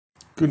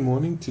Good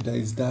morning.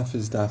 Today's Daf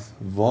is Daf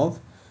Vav.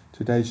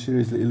 Today's shir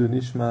is Le'ilu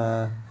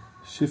Nishma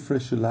Shifra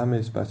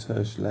Shulamis Bat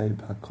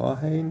Leib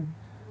HaKohen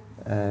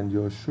and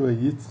Yoshua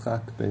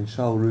Yitzchak Ben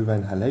Shaul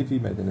Reuven Halevi.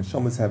 May the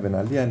neshamas have an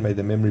aliyah and may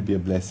the memory be a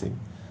blessing.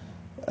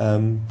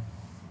 So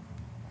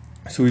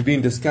we've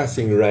been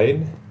discussing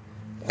rain.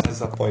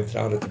 As I pointed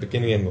out at the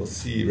beginning, and we'll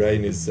see,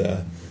 rain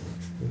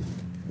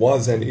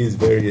was and is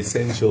very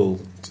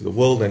essential to the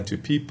world and to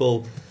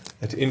people.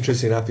 It's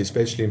interesting enough,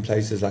 especially in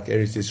places like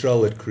Eretz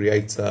Yisrael, it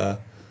creates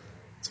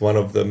it's one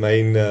of the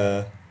main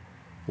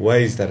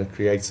ways that it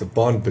creates a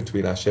bond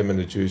between Hashem and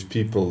the Jewish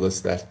people.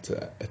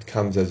 It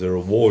comes as a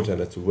reward and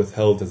it's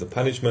withheld as a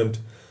punishment.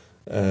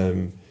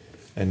 And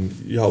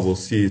we'll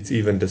see it's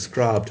even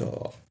described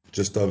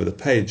just over the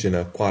page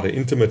in quite an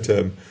intimate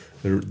term,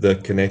 the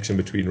connection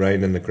between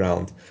rain and the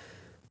ground.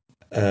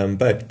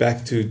 But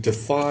back to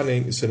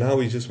defining, so now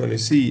we just want to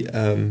see,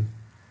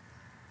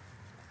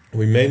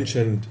 we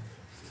mentioned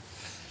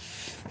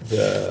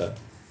the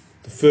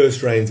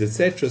first rains,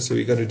 etc. So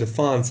we're going to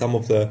define some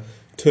of the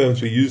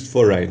terms we used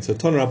for rain. So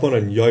Ton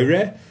Rabbanon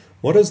Yoreh.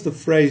 What is the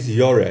phrase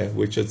Yoreh,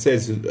 which it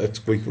says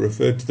we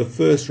refer to the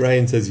first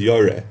rains as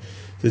Yoreh?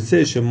 So it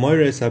says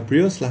Shemoires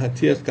Habrios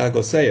Lahatiach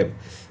Gagoseim.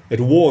 It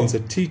warns,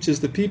 it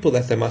teaches the people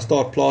that they must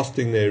start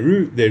plastering their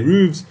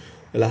roofs,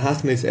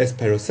 Lahachnis Es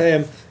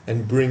Peroseim,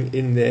 and bring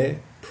in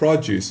their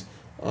produce.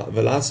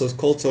 Velasos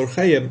Kol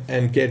Tzorcheim,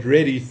 and get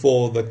ready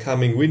for the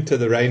coming winter,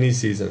 the rainy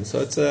season.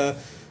 So it's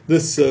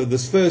this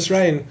first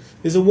rain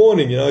is a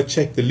warning,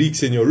 check the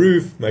leaks in your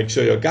roof, make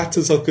sure your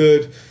gutters are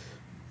good,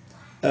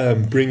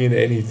 bring in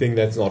anything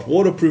that's not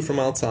waterproof from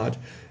outside,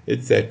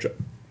 etc.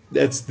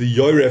 That's the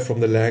Yoreh from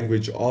the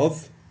language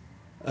of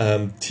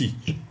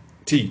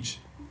teach.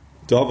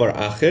 Davar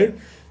acher,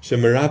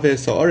 shemeraveh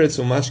sa'aretz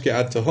u'mashke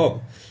ad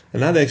tahom.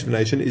 Another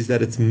explanation is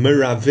that it's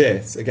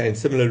meraveh, again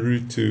similar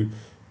root to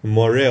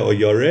moreh or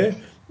yoreh,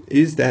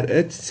 is that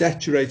it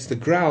saturates the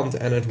ground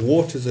and it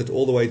waters it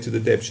all the way to the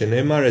depth.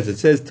 Shenemar, as it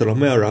says,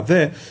 Teromeh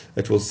Raveh,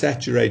 it will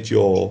saturate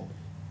your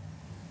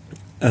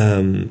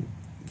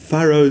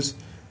furrows,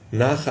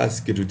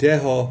 Nachas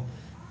Gedudeho,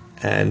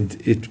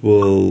 and it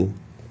will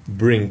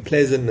bring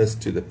pleasantness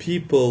to the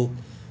people,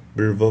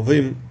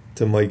 Birvavim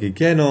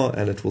Temoigigeno,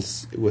 and it will,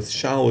 with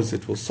showers,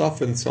 it will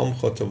soften,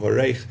 Somchot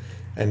Avarech,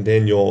 and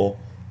then your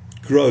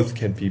growth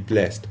can be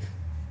blessed.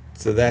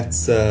 So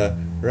that's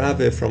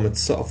Raveh, from it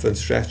softens,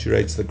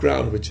 saturates the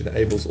ground, which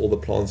enables all the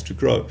plants to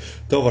grow.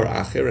 Dovar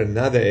Acher,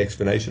 another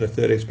explanation, a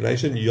third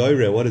explanation.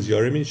 Yoreh, what does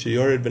Yoreh mean?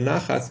 Sheyored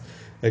benachas,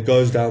 it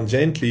goes down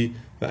gently.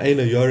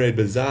 Ve'ena yored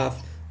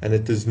bezaf, and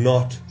it does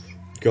not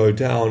go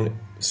down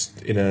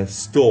in a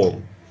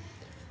storm.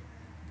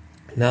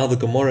 Now the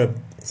Gemara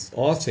is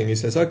asking, he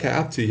says, okay,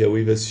 up to here,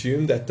 we've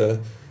assumed that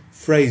the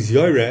phrase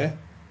Yoreh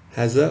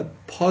has a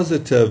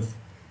positive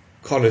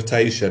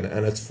connotation,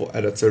 and it's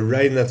a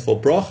rain that's for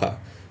bracha.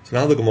 So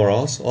now the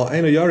Gemara asks,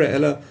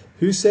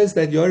 who says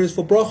that Yoreh is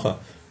for bracha?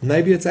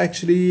 Maybe it's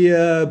actually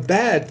a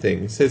bad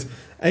thing. It says,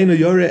 maybe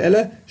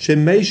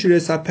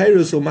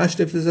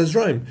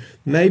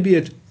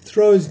it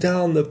throws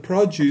down the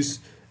produce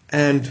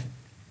and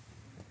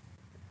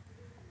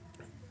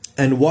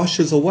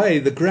washes away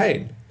the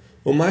grain,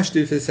 and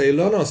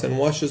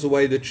washes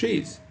away the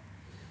trees.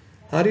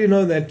 How do you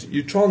know that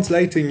you're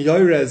translating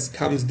Yoreh as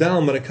comes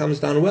down, but it comes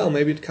down well?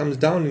 Maybe it comes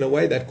down in a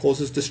way that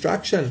causes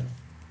destruction.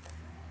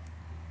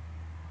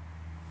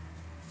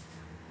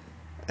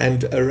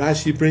 And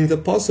Rashi brings a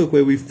pasuk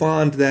where we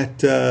find that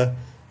the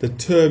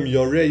term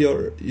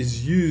Yoreh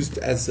is used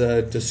as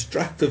a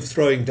destructive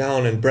throwing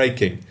down and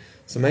breaking.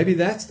 So maybe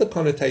that's the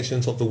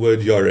connotations of the word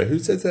Yoreh. Who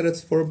says that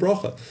it's for a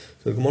bracha?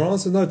 So the Gemara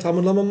says, no,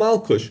 Talmud Lama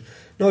Malkush.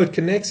 No, it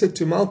connects it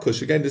to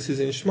Malkush. Again, this is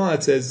in Shema.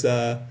 It says,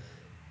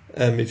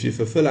 if you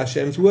fulfill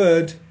Hashem's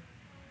word,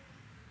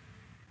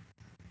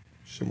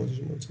 so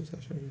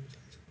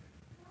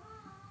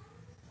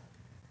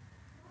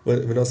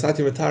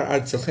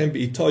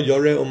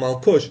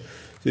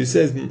he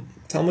says,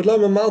 Talmud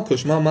Lama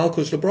Malkush, Ma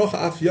Malkush lebracha,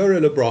 Af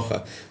Yoreh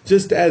lebracha.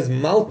 Just as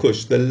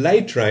Malkush, the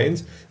late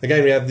rains,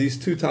 again we have these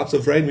two types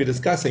of rain we're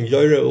discussing,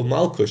 Yoreh or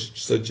Malkush.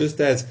 So just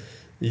as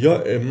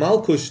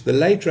Malkush, the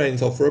late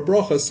rains are for a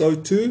bracha, so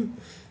too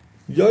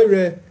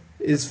Yoreh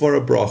is for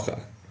a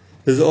bracha.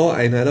 There's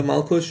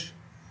Malkush.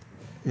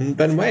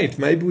 But wait,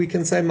 maybe we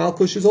can say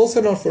Malkush is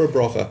also not for a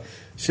bracha.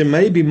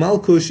 Maybe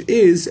Malkush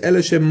is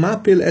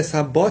Mapil es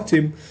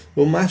habotim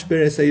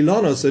u'mashber es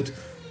eilanos.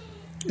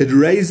 It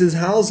raises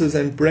houses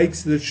and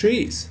breaks the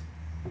trees.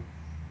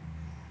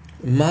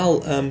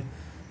 Umale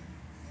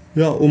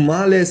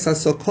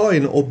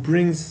sasokoin, or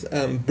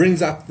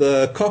brings up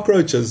the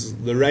cockroaches.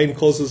 The rain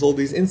causes all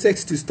these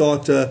insects to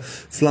start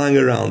flying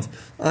around.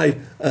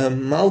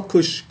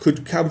 Malkush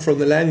could come from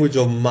the language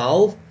of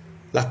mal,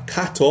 like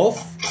cut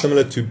off,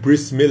 similar to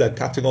bris milah,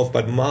 cutting off,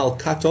 but mal,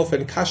 cut off,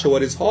 and kasha,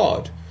 what is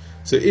hard.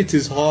 So it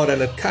is hard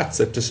and it cuts,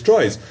 it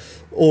destroys.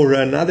 Or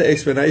another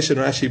explanation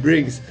Rashi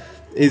brings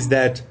is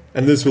that,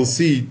 and this we'll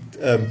see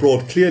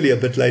brought clearly a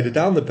bit later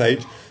down the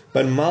page,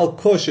 but mal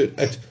kush,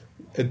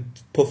 it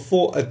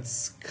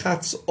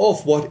cuts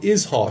off what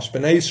is harsh.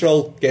 Bnei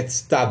Yisrael get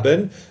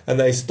stubborn and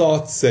they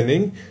start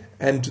sinning,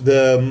 and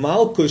the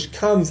Malkush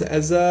comes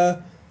as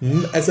a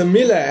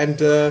miller,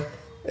 and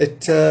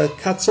it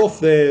cuts off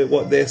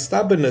their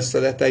stubbornness,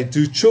 so that they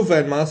do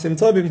tshuva and maasim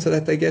tovim, so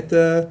that they get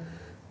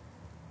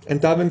and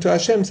daven to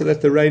Hashem, so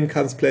that the rain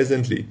comes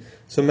pleasantly.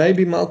 So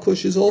maybe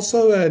Malkush is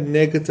also a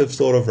negative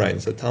sort of rain.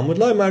 So Talmud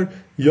Lomar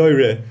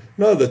Yore.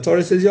 No, the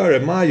Torah says Yore.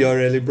 Ma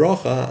Yore li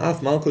brocha,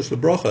 af Malkush li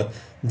brocha.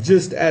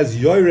 Just as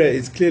Yore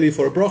is clearly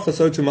for a brocha,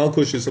 so to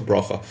Malkush is a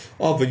brocha.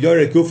 Of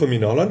Yore gufa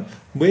minolan.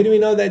 Where do we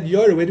know that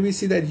Yore? Where do we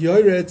see that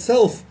Yore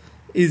itself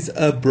is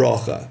a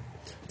brocha?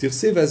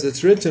 Tirsiv, as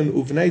it's written,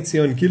 Uvnei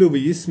Tzion gilu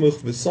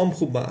v'yismuch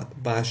v'somchu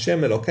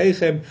ba'Hashem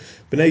elokeichem.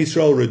 Bnei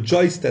Yisrael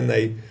rejoiced and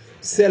they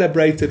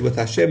celebrated with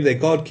Hashem their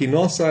God.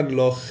 Kinosan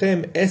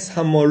lochem es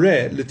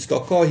hamoreh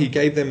litzdaka. He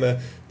gave them a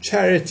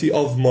charity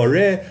of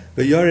moreh.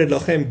 V'yored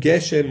lochem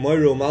geshen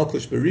moiru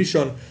malkush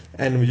berishon.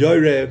 And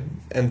Yoreh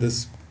and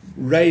this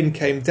rain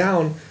came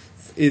down.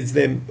 Is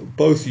them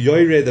both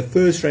Yoreh, the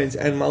first rains,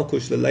 and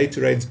Malkush, the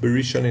later rains,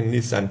 Berishon and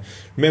Nisan.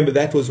 Remember,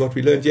 that was what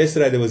we learned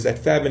yesterday. There was that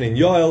famine in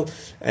Yoel,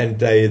 and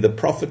the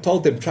prophet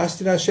told them,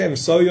 trust in Hashem,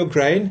 sow your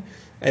grain,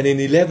 and in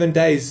 11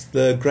 days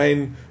the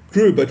grain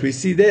grew. But we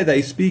see there,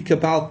 they speak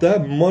about the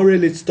Moreh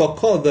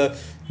Litzdaka,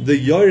 the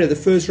Yoreh, the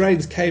first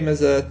rains came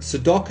as a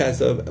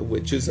tzedakah,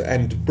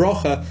 and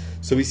bracha.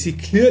 So we see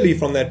clearly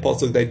from that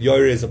pasuk that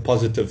Yoreh is a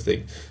positive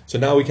thing. So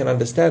now we can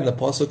understand the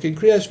pasuk in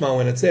Kriya Shema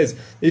when it says,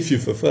 if you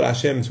fulfill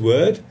Hashem's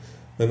word,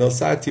 then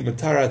Nosati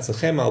Matara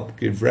Tzechem, I'll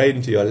give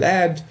rain to your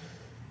land.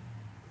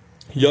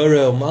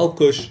 Yoreh or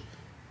Malkush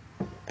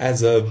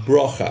as a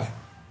bracha.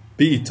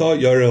 Bi'ita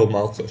Yoreh or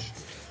Malkush.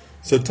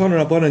 So Ton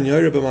Rabbanan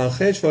Yoreh b'mal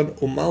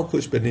Cheshvan or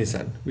Malkush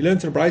b'Nisan. We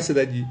learned in the Brisa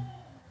that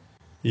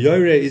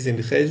Yoreh is in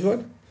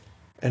Cheshvan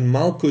and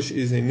Malkush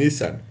is in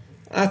Nisan.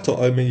 Ato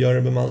omer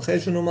Yoreh b'mal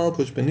Cheshvan or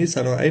Malkush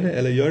b'Nisan or Eina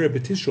ele Yoreh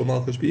b'Tishri or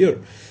Malkush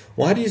b'Iyur.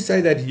 Why do you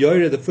say that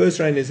Yoreh, the first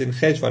rain, is in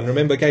Cheshvan?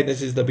 Remember, again,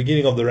 this is the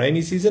beginning of the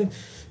rainy season.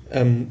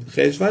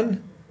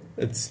 Cheshvan,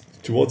 it's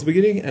towards the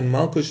beginning, and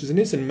Malkush is in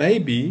Nisan.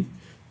 Maybe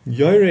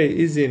Yoreh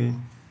is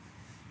in,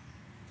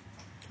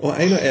 or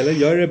Eina ele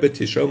Yoreh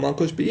b'Tishri or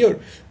Malkush b'Iyur.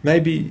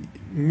 Maybe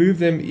move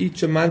them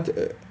each a month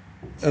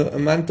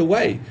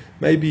away.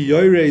 Maybe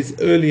Yoreh is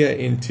earlier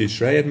in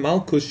Tishrei and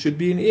Malkush should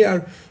be in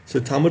Iyar. So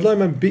Talmud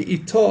Lomar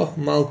Bi'ita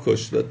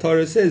Malkush. The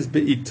Torah says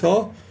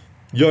Bi'ita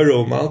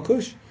Yoreh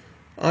Malkush.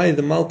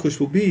 The Malkush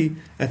will be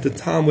at the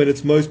time when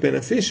it's most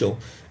beneficial.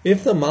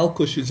 If the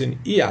Malkush is in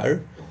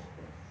Iyar,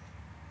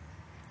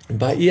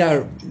 by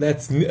Iyar,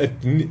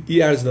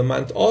 Iyar is the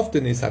month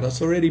after Nisan.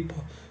 It's already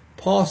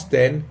past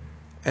then,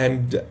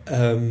 and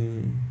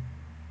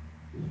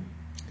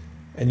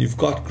you've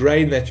got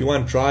grain that you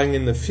want drying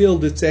in the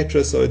field,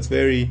 etc. So it's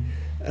very,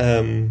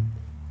 and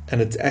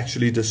it's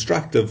actually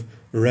destructive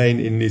rain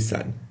in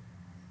Nisan.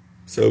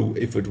 So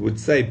if it would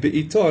say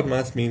Be'ita, it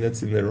must mean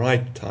it's in the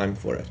right time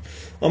for it.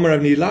 Omar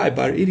Rav Nilai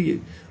Bar Idi,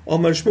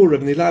 Omar Shmuel,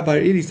 Rav Nilai Bar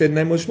Idi said,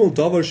 Nemo Shmuel,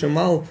 Davar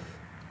Shemal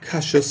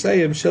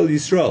Kashosayim Shel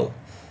Yisrael.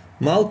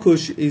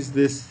 Malkush is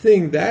this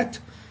thing that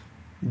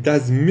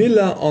does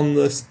mila on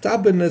the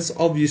stubbornness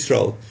of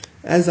Yisrael.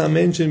 As I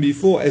mentioned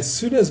before, as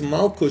soon as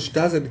Malkush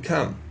doesn't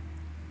come,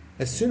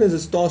 as soon as it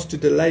starts to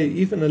delay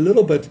even a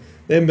little bit,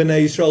 then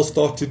Bnei Yisrael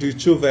start to do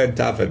tshuva and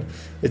daven.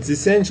 It's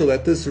essential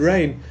that this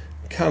rain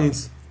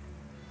comes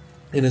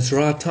in its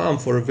right time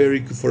for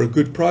a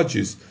good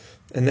produce,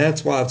 and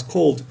that's why it's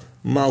called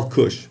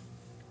Malkush.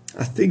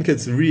 I think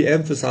it's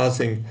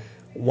re-emphasizing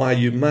why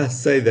you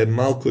must say that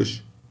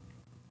Malkush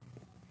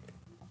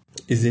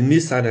is in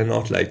Nisan and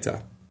not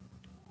later.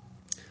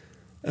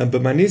 But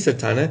Manisa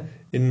Tana,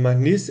 in a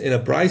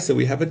Brisa,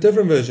 we have a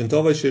different version. It's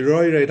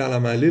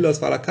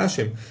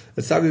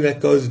something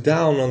that goes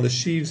down on the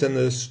sheaves and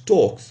the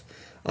stalks.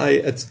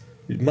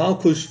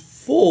 Malkush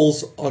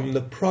falls on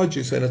the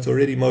produce when it's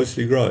already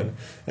mostly grown.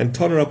 And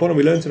Tana Rabbanan,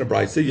 we learned in a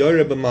Brisa,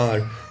 Yoreh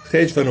b'mar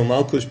Cheshvan or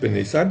Malkush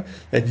b'Nisan,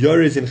 that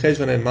Yoreh is in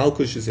Cheshvan and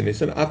Malkush is in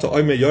Nisan. Ata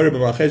omer Yoreh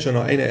b'mar Cheshvan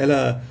or Eina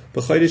ela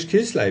b'chodesh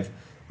Kislev.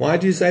 Why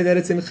do you say that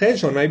it's in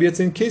Cheshvan? Maybe it's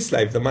in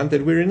Kislev, the month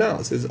that we're in now.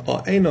 It says,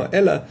 Eina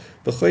ela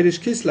b'chodesh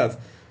Kislev.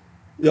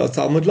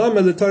 Talmud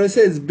Lama, the Torah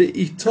says,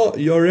 Be'ito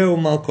Yoreh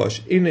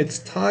Malkush. In its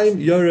time,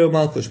 Yoreh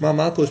Malkush. Ma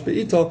Malkush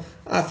Be'ito,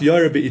 Af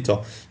Yoreh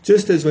Be'ito.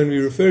 Just as when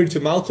we're referring to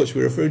Malkush,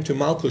 we're referring to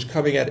Malkush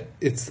coming at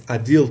its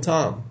ideal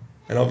time,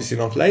 and obviously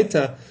not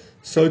later.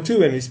 So too,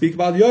 when we speak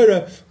about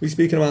Yoreh, we're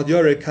speaking about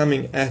Yoreh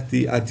coming at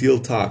the ideal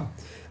time.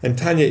 And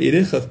Tanya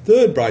Irich, a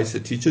third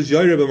Brisa, teaches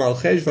Yoreh b'mal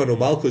Cheshvan or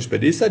Malkush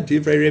B'Nisa,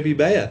 Divrei Rebbe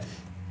Beya.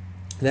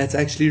 That's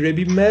actually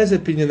Rebbe Meir's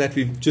opinion that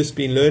we've just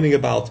been learning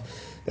about,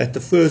 that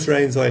the first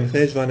rains are in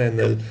Cheshvan and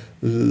the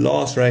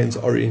last rains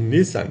are in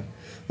Nisan.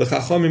 The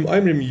Chachamim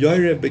Omrim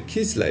Yoreh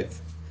b'Kislev.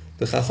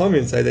 The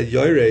Chachamim say that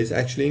Yoreh is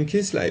actually in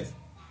Kislev.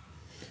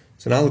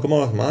 So now the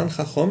Gemara, Man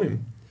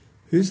Chachamim.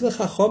 Who's the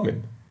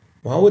Chachamim?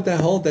 Why would they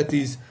hold that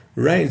these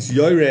rains,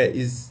 Yoreh,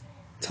 is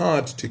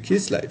tied to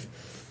Kislev?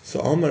 So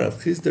Omar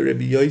Rav Chisda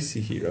Rebbe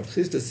Yosi here. Rav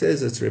Chisda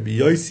says it's Rebbe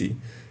Yosi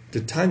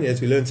the Tanya,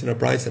 as we learned in a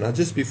brisa. Now,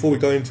 just before we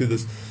go into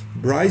this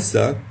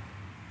brisa,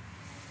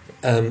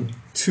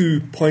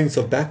 2 points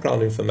of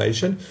background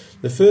information.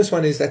 The first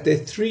one is that there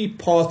are 3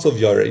 parts of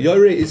Yoreh.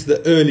 Yoreh is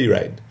the early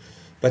rain,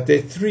 but there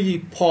are 3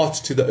 parts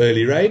to the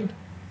early rain.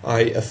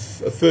 A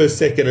first,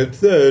 second, and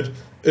third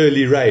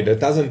early rain.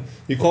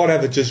 You can't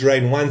have it just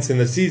rain once in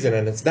the season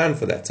and it's done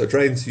for that. So it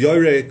rains.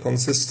 Yoreh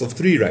consists of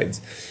 3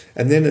 rains.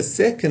 And then a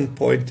second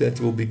point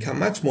that will become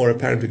much more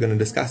apparent. We're going to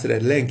discuss it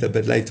at length a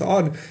bit later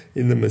on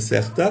in the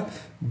Masechta.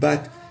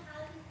 But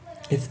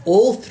if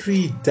all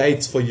 3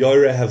 dates for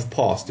Yoreh have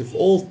passed, if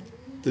all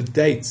the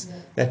dates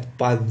that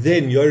by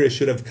then Yoreh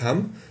should have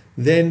come,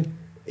 then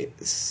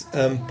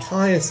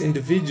pious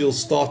individuals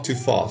start to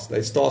fast.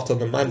 They start on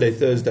the Monday,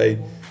 Thursday.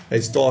 They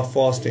start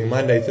fasting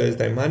Monday,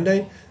 Thursday,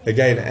 Monday.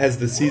 Again, as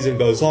the season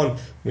goes on,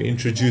 we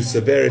introduce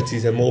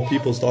severities and more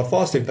people start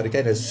fasting. But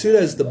again, as soon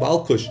as the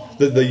Balkush,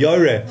 the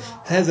Yoreh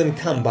hasn't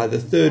come by the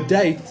 3rd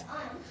date,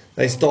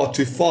 they start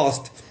to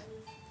fast.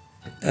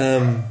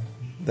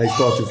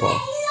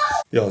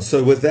 Yeah,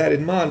 so with that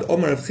in mind,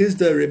 Omar of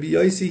Chizda, Rabbi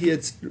Yossi, here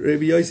it's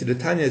Rabbi Yossi, the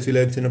Tanya, as we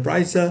learned in a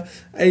brisa,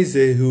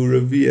 Ezehi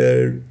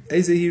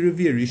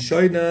revere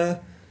Rishoina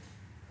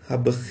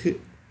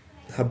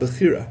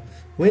Habechira.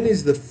 When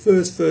is the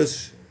first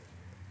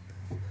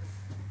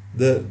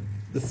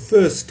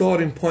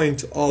starting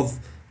point of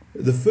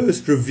the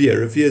first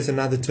revere? Revere is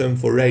another term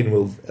for rain.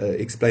 We'll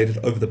explain it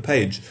over the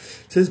page.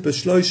 It says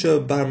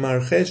B'shloisha bar Mar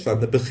Cheshvan.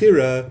 The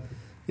Bechira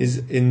is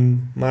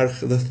in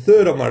the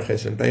 3rd of Mar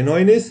Cheshvan.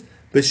 Beinoinis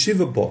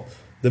B'shiva bo.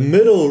 The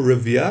middle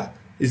revere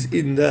is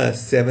in the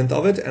 7th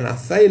of it, and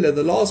Afela,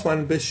 the last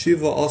one,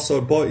 B'shiva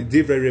also bo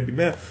Divrei Rebbe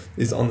Meir,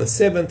 is on the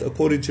 7th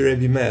according to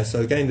Rebbe Meir. So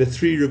again, the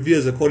 3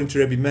 reveres according to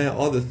Rebbe Meir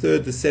are the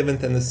 3rd, the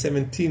 7th, and the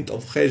 17th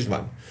of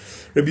Cheshvan.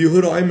 Rabbi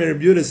Yehuda Omer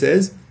Rabbi Yehuda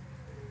says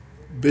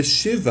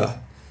B'shiva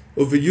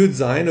over Yud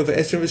Zayin over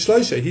Esrim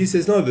V'Shloisha. He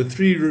says no, the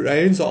 3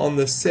 rains are on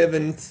the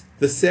 7th,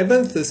 the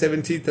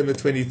 17th, and the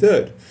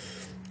 23rd.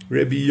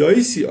 Rabbi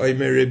Yossi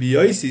Omer Rabbi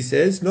Yossi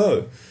says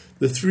no.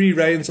 The 3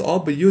 rains are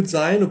B'Yud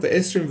Zayin over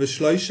Esrim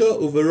V'Shloisha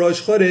over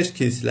Rosh Chodesh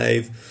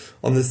Kislev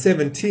on the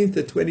 17th,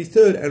 the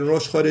 23rd, and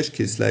Rosh Chodesh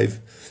Kislev.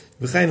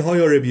 V'chein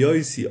hoyo Rabbi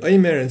Yossi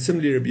Omer, and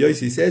similarly Rabbi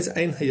Yossi says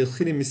Ein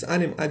hayochinim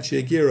misanim ad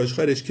she'yagir Rosh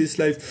Chodesh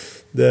Kislev.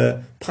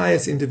 The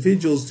pious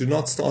individuals do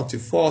not start to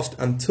fast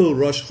until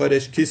Rosh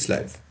Chodesh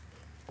Kislev.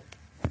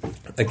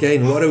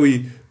 Again, what are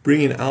we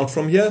bringing out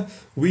from here?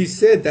 We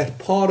said that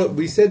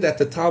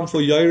the time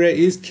for Yoreh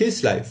is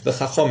Kislev, the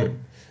Chachomim.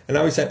 And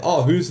now we say,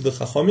 who's the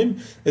Chachomim?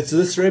 It's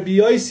this Rabbi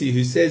Yossi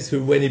who says,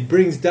 when he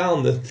brings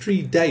down the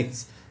 3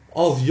 dates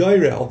of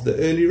Yoreh, of the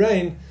early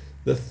rain,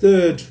 the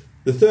third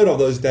of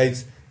those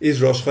dates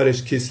is Rosh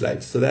Chodesh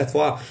Kislev. So that's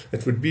why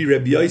it would be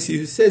Rabbi Yossi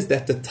who says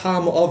that the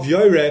time of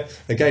Yoreh,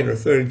 again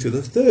referring to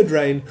the 3rd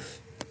rain,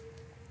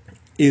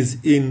 is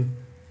in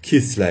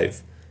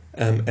Kislev.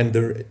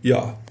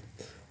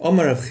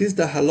 Omar Rav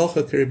Chizda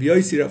halacha ke Rabbi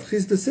Yossi. Rav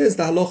Chizda says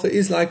the halacha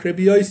is like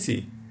Rabbi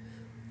Yossi.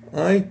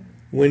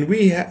 When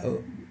we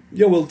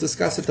we'll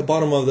discuss at the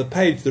bottom of the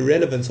page the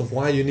relevance of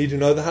why you need to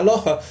know the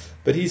halacha,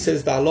 but he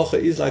says the halacha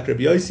is like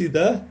Rabbi Yossi,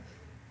 the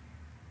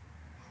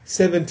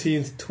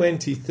 17th,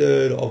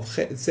 23rd of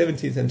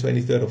 17th and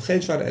 23rd of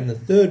Cheshvan, and the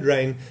 3rd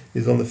rain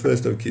is on the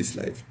 1st of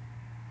Kislev.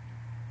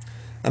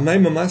 A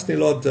Maimar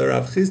Masnilot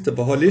Rav Chizda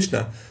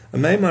b'Holishna. A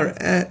Maimar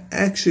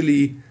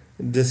actually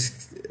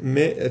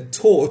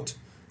taught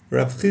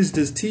Rav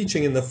Chizda's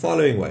teaching in the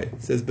following way.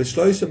 It says,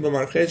 B'shloisha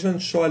b'Mar Cheshvan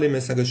shoalim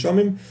es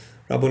hagashomim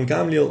Rabban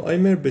Gamliel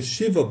Omer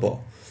b'shiva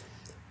bo.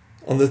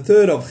 On the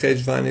 3rd of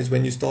Cheshvan is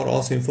when you start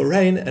asking for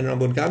rain, and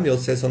Rabban Gamliel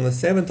says on the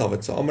 7th of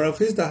it. So Amar Rav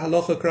Chizda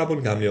halacha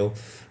Rabban Gamliel.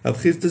 Rav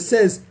Chizda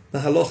says the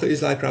halacha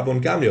is like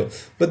Rabban Gamliel,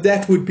 but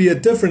that would be a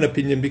different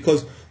opinion,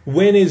 because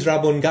when is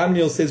Rabban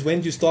Gamliel says when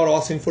do you start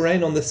asking for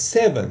rain? On the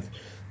 7th.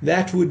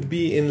 That would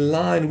be in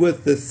line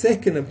with the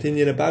second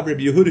opinion above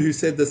Rabbi Yehuda, who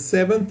said the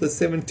 7th, the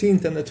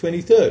 17th, and the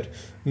 23rd.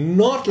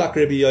 Not like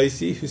Rabbi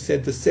Yossi, who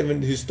said the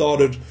 7th, who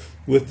started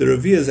with the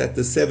reveres at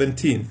the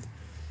 17th.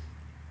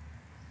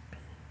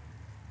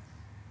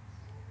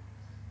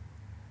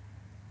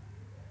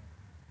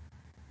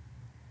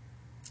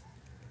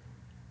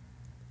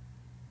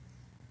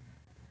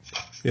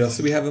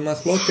 So we have a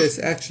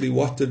machlokes. Actually,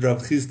 what did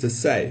Rav Chizda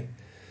say?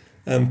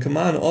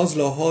 Kaman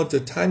Oslo Hod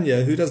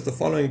Tanya, who does the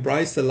following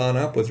brisa line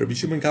up with? Rabbi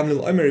Shimon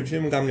Gamliel Omer. Rabbi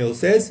Shimon Gamliel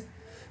says,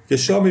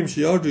 Geshamim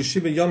sheyardu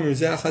shiva yomim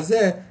zeh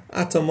achazeh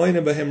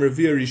atamoyne behem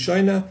revir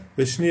rishona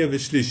v'shniya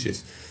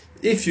v'shlishis.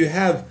 If you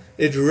have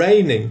it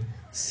raining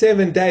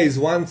 7 days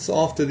once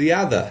after the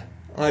other,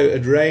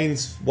 it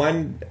rains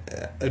and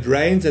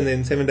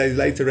then 7 days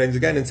later it rains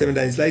again, and 7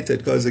 days later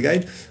it goes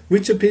again.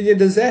 Which opinion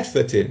does that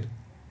fit in?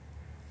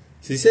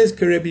 So he says,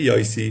 Rabbi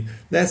Yossi,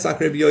 that's like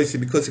Rabbi Yossi,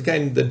 because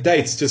again, the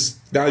dates, just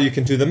now you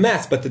can do the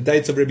math, but the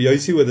dates of Rabbi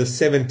Yossi were the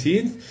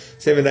 17th,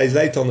 7 days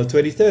later on the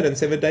 23rd, and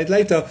 7 days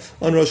later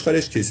on Rosh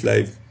Chodesh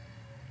Kislev.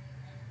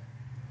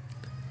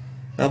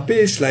 Now,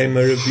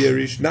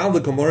 now the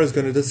Gemara is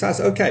going to discuss,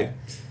 okay,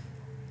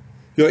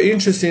 you're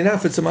interested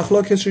enough, it's a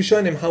machlokes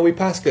rishonim, how we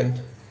paskin.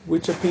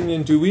 Which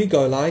opinion do we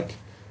go like?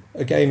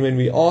 again when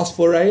we ask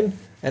for rain,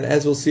 and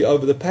as we'll see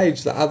over the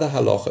page, the other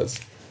halachas.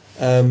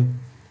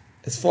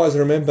 As far as I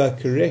remember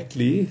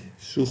correctly,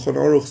 Shulchan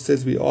Aruch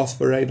says we ask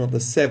for rain on the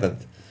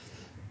 7th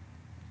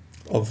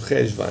of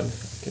Cheshvan.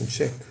 I can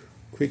check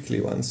quickly,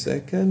 1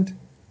 second.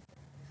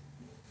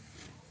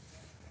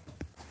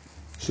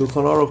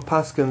 Shulchan Aruch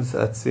Paskins,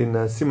 that's in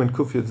Siman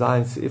Kuf Yud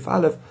Zayin Seif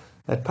Aleph,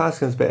 at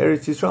Paskins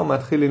Be'eretz Yisrael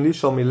Matchilin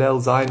Lishol Milel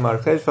Zayin Mar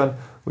Cheshvan.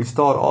 We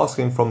start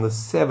asking from the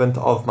 7th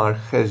of Mar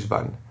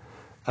Cheshvan.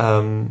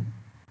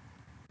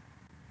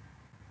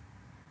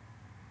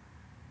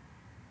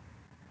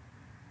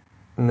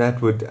 And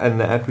that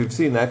we've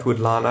seen that would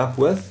line up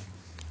with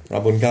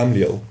Rabban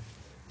Gamliel.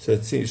 So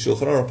it seems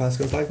Shulchan Aruch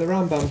Paskins like the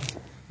Rambam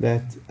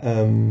that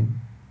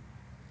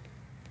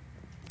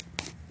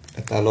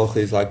at halacha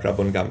is like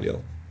Rabban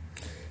Gamliel.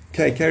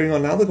 Okay, carrying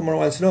on now, the Gemara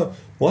wants to know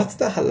what's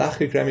the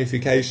halachic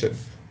ramification.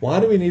 Why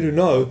do we need to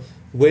know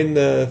when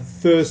the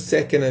first,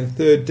 second, and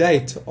third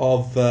date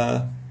of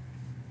the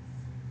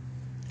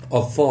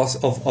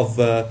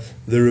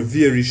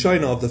Revia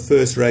Rishona of the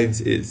first rains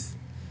is?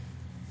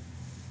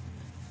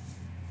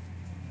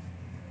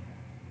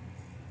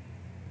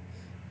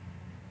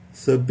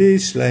 So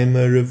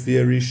Bishleima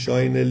Revia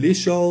Rishona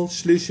Lishol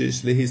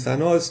Shlishish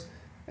Lehisanos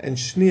and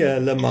Shnia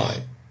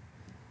Lamai.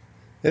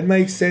 It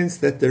makes sense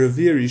that the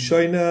Revia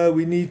Rishona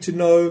we need to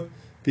know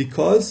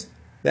because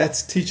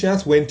that's teaching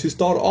us when to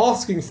start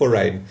asking for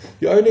rain.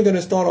 You're only going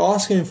to start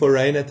asking for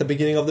rain at the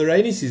beginning of the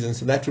rainy season,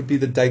 so that would be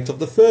the date of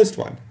the first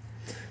one.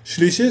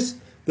 Shlishis,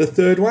 the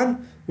third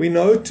one, we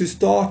know to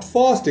start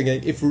fasting.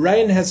 And if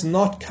rain has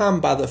not come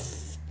by the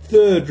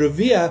third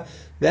Revia,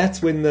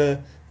 that's when the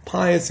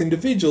pious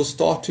individuals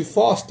start to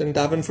fast and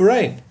daven for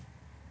rain.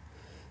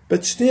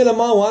 But Shnia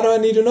Lama, why do I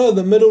need to know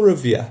the middle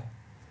Revia?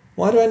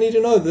 Why do I need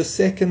to know the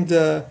second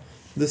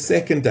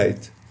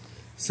date?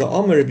 So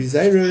Amar Rabbi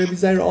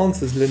Zaira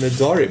answers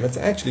L'Nedarim. It's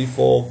actually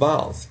for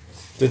vows.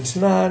 The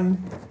Tnan,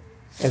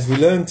 as we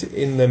learned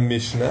in the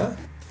Mishnah,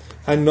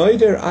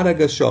 Hanoider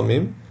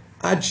Adagashomim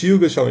Ad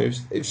Shiugashomim.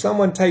 If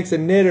someone takes a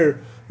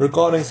neder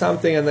regarding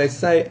something and they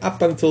say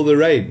up until the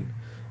rain,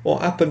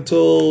 or up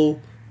until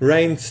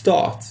rain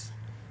starts,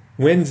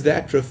 when's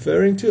that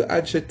referring to?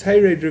 Ad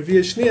Shetayre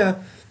Revia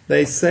Shnia.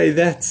 They say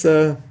that's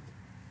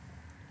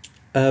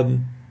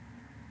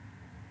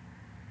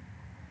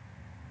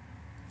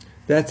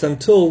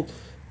until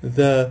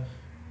the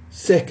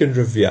second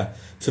Revia.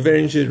 So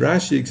very interesting.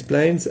 Rashi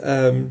explains.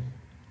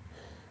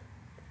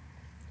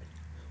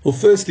 Well,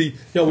 firstly,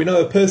 we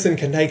know a person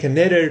can take a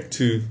neder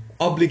to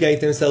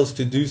obligate themselves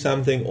to do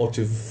something or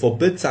to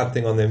forbid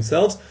something on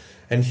themselves.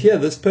 And here,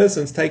 this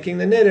person's taking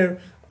the neder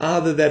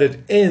either that it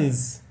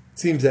ends,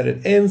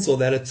 or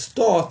that it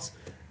starts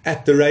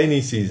at the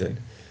rainy season.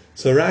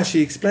 So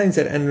Rashi explains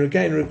that. And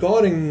again,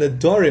 regarding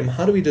Nedarim,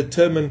 how do we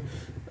determine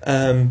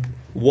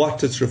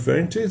what it's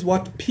referring to is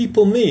what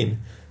people mean.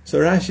 So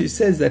Rashi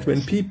says that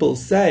when people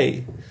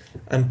say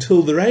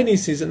until the rainy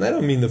season, they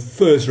don't mean the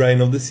first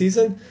rain of the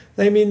season,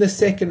 they mean the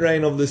second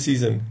rain of the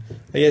season.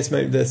 I guess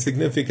maybe the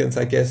significance,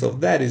 of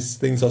that is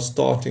things are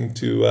starting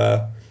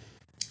to,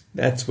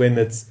 that's when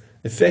it's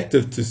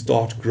effective to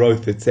start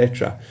growth,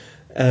 etc.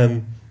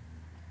 And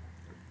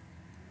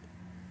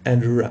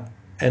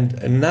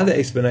another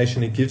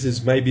explanation it gives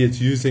is maybe it's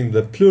using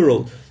the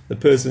plural. The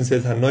person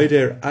says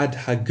Hanoider ad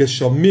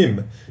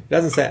hageshomim. It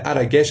doesn't say ad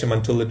hageshem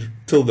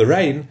until the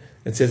rain.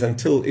 It says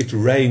until it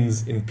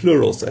rains in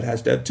plural, so it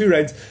has to have two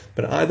rains.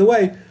 But either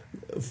way,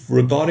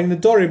 regarding the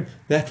Dorim,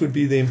 that would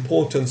be the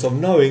importance of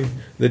knowing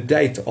the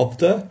date of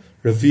the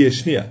Revia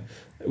Shnia.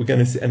 We're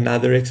going to see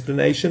another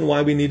explanation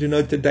why we need to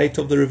know the date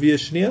of the Revia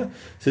Shnia. It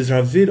says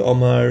Ravid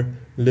Omar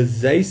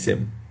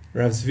Lezeisim.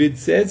 Rav Zvid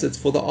says it's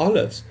for the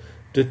olives.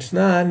 From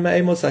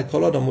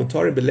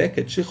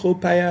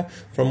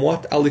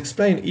what I'll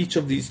explain each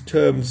of these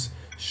terms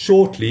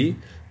shortly,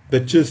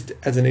 but just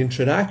as an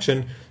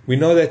introduction, we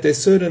know that there's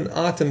certain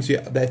items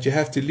that you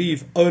have to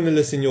leave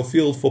ownerless in your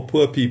field for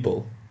poor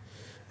people.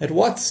 At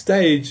what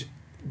stage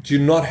do you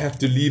not have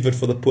to leave it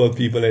for the poor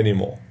people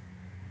anymore?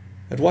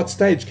 At what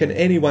stage can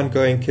anyone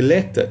go and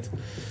collect it?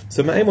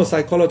 So at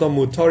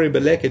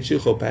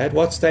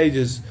what stage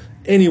is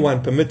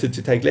anyone permitted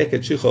to take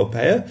leket shichol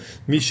peah?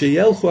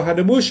 Mishayelchu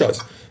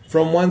hadamushos,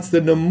 from once the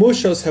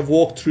namushos have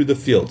walked through the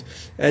field.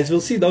 As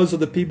we'll see, those are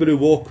the people who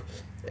walk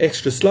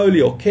extra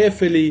slowly or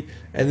carefully,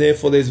 and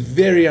therefore there's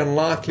very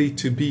unlikely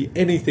to be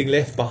anything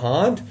left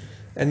behind,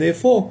 and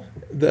therefore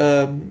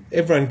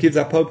everyone gives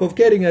up hope of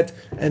getting it.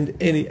 And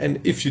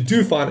if you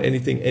do find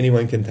anything,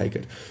 anyone can take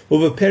it.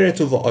 Over peret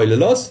over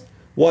oilelos.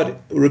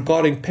 What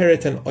regarding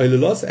peret and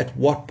oilelos? At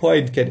what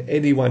point can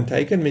anyone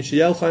take it?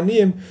 Mishayel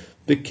chaniyim.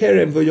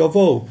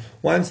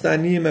 Once the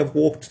aniyim have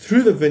walked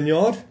through the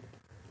vineyard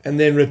and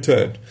then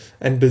returned.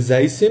 And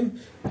bezaisim,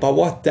 by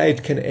what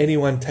date can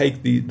anyone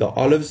take the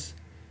olives?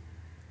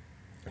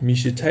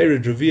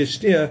 Mishetayred Revia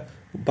Shnia,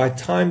 by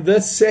time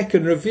the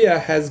second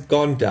Revia has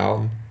gone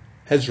down,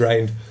 has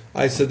rained.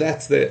 So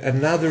that's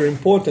another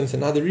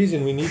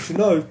reason we need to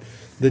know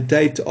the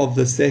date of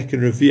the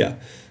second Revia.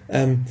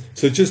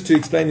 So just to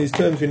explain these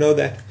terms, we know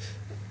that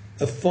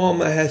a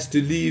farmer has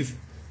to leave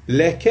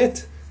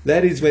leket.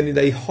 That is when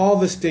they're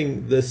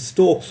harvesting the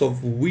stalks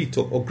of wheat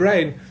or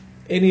grain.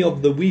 Any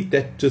of the wheat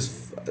that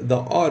just the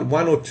odd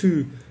one or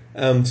two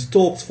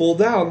stalks fall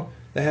down,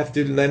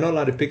 they're not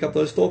allowed to pick up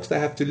those stalks. They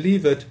have to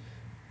leave it.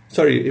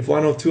 Sorry, if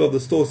one or two of the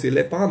stalks are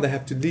left behind, they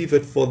have to leave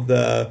it for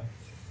the.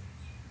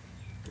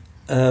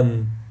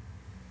 I'm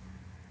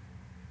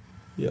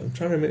trying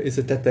to remember. Is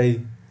it that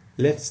they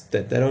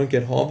don't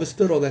get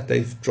harvested, or that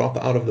they drop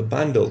out of the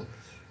bundle?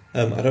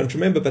 I don't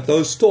remember, but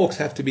those stalks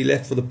have to be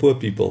left for the poor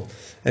people.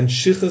 And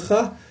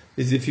shichacha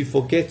is if you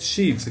forget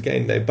sheaves.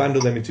 Again, they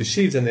bundle them into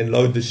sheaves and then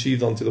load the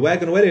sheaves onto the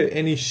wagon. Whether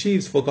any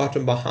sheaves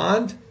forgotten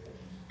behind,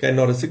 okay,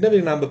 not a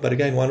significant number, but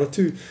again, one or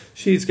two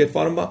sheaves get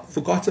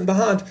forgotten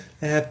behind,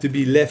 they have to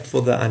be left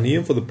for the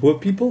aniyim, for the poor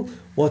people.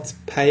 What's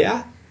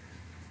payah?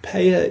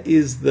 Payah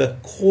is the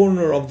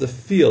corner of the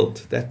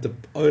field that the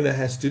owner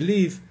has to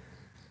leave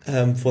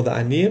for the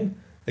aniyim.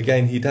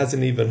 Again, he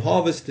doesn't even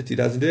harvest it, he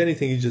doesn't do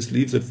anything, he just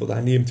leaves it for the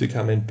aniyim to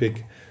come and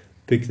pick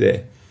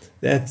there.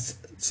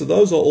 So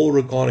those are all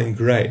regarding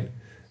grain.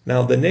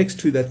 Now the next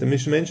two that the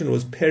Mishnah mentioned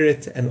was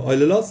peret and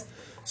oilelos.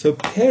 So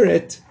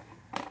peret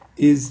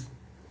is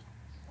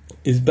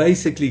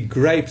basically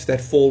grapes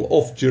that fall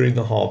off during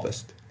the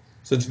harvest.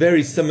 So it's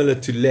very similar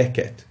to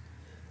leket.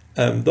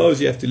 Those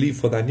you have to leave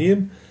for the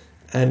aniyim.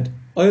 And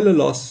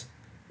oilelos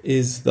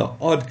is the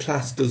odd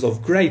clusters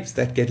of grapes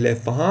that get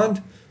left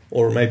behind,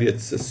 or maybe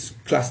it's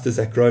clusters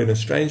that grow in a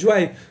strange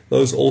way.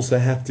 Those also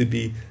have to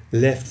be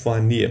left for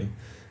aniyim.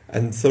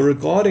 And so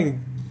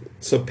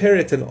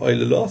peret and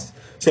oilelos.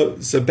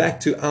 So back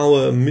to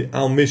our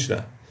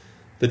Mishnah.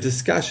 The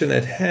discussion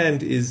at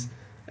hand is,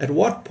 at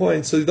what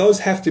point, so those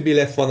have to be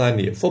left for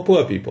aniyim, for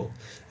poor people.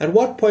 At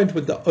what point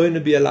would the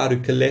owner be allowed to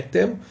collect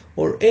them,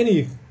 or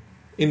any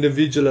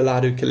individual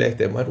allowed to collect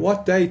them? At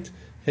what date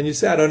can you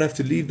say, I don't have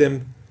to leave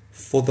them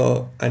for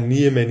the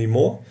aniyim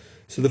anymore?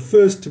 So the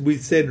first we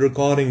said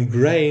regarding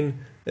grain,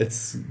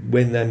 it's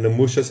when the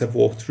nemushas have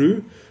walked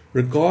through.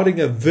 Regarding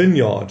a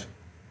vineyard,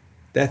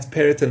 that's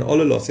peret and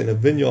oilelos in a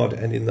vineyard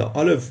and in the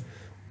olive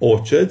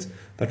orchards.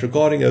 But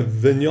regarding a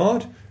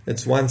vineyard,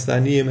 it's once the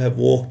aniyim have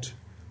walked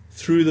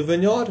through the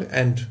vineyard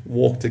and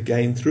walked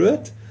again through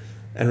it.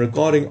 And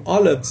regarding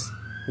olives,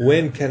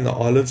 when can the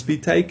olives be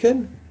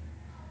taken?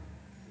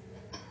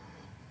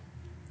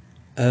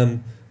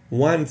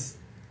 Once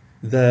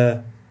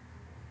the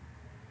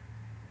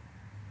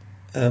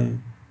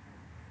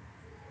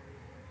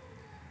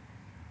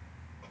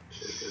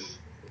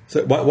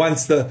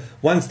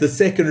once the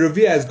second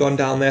review has gone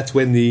down, that's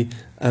when the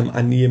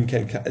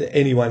aniyim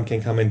anyone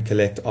can come and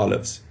collect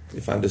olives,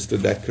 if I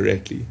understood that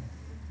correctly.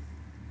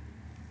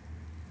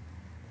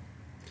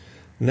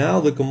 Now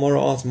the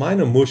Gemara asks, "My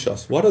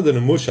nemushas, what are the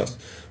nemushas?"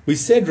 We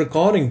said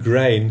regarding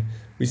grain,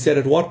 we said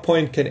at what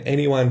point can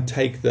anyone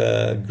take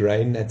the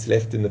grain that's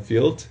left in the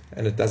field,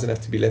 and it doesn't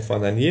have to be left for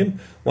an aniyim,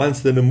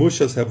 once the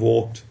nemushas have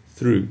walked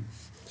through.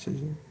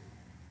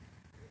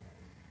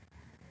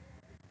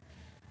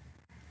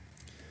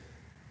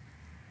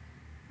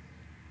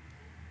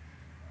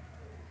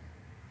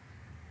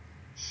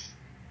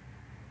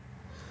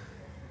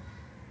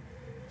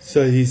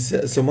 So he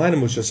says, so my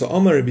nemusha. So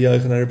Amar Rabbi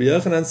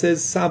Yochanan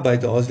says, Sabai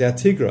to Ozlia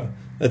Tigra.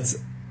 It's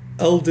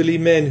elderly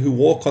men who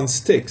walk on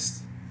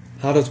sticks.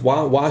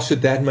 Why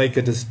should that make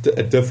a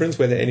difference,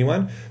 whether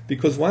anyone?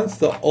 Because once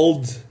the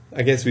old,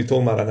 I guess we're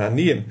talking about an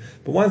aniyim,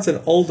 but once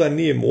an old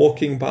aniyim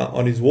walking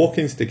on his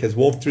walking stick has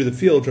walked through the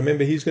field,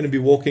 remember he's going to be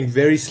walking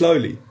very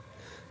slowly.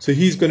 So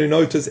he's going to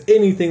notice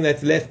anything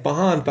that's left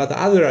behind by the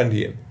other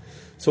aniyim.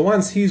 So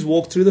once he's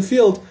walked through the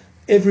field,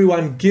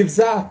 everyone gives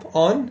up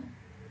on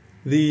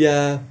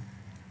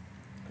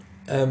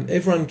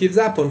everyone gives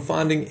up on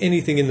finding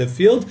anything in the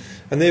field,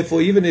 and therefore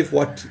even if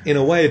what in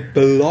a way it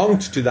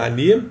belonged to the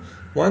aniyim,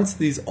 once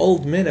these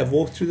old men have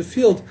walked through the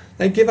field,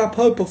 they give up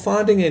hope of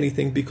finding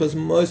anything, because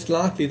most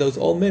likely those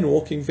old men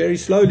walking very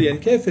slowly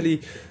and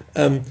carefully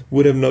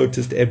would have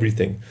noticed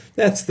everything.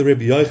 That's the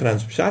Rabbi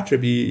Yochanan's Pshat.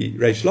 Rabbi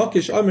Reish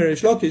Lakish, Omer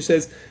Reish Lakish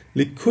says,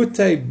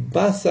 Likutei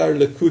basar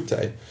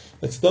likutei.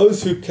 It's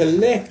those who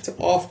collect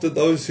after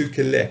those who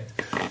collect.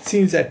 It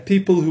seems that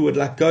people who would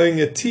like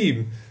going a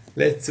team,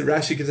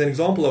 Rashi gives an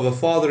example of a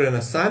father and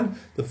a son.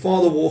 The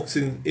father walks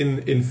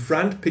in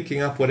front,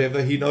 picking up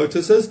whatever he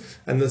notices,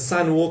 and the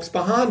son walks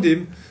behind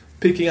him,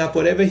 picking up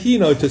whatever he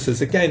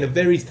notices. Again, a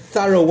very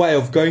thorough way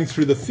of going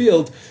through the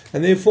field,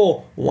 and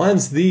therefore,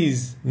 once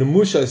these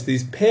nemushas,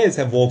 these pairs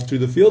have walked through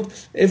the field,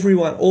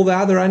 everyone, all the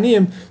other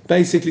aniyim,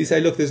 basically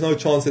say, look, there's no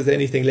chance there's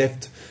anything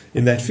left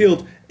in that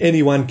field.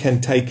 Anyone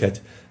can take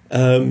it.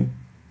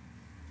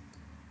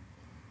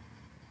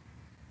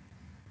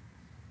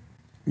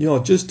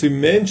 Just to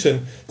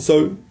mention,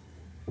 so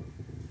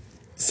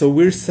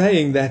we're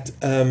saying that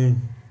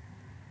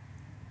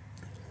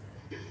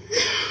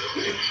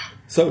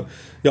so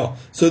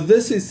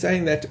this is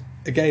saying that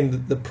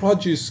again the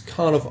produce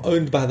kind of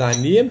owned by the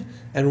aniyim,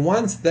 and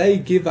once they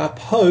give up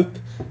hope,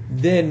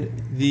 then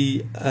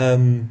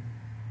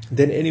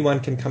anyone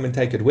can come and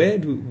take it. Where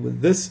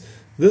this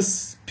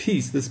this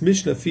piece, this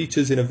Mishnah,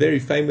 features in a very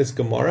famous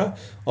Gemara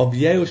of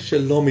Yeo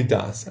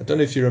Shalomidas. I don't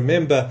know if you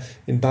remember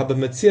in Baba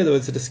Metzia there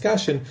was a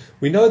discussion.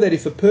 We know that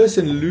if a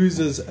person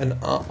loses an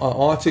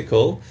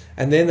article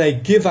and then they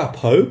give up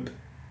hope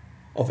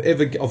of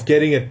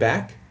getting it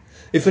back,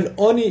 if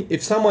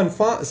anyone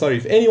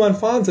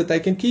finds it, they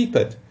can keep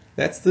it.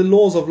 That's the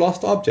laws of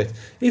lost objects.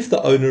 If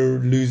the owner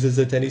loses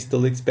it and he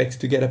still expects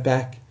to get it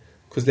back,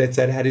 because let's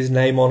say it had his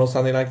name on or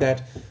something like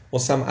that, or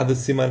some other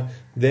siman,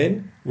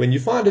 then when you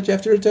find it, you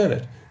have to return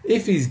it.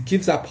 If he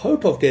gives up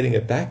hope of getting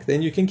it back,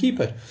 then you can keep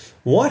it.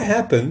 What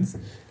happens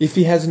if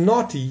he has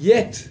not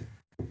yet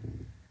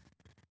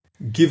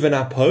given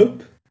up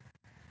hope,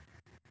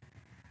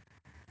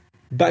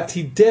 but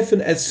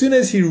as soon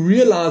as he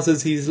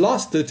realizes he's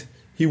lost it,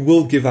 he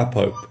will give up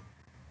hope?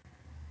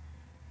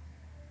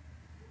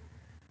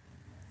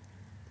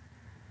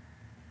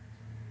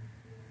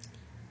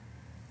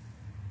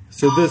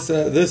 So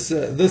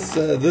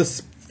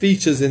this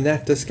features in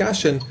that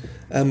discussion.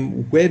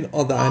 When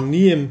are the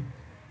aniyim?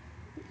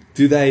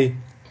 Do they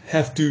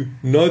have to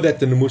know that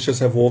the nemushas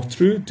have walked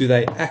through? Do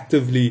they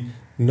actively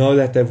know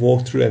that they've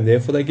walked through and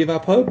therefore they give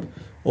up hope,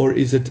 or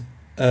is it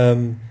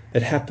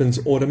it happens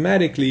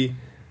automatically?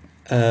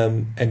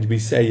 And we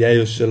say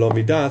Yesh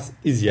Shalomidas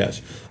is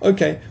Yesh.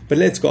 Okay, but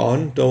let's go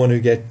on. Don't want to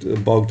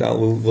get bogged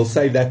down. We'll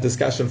save that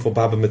discussion for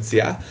Baba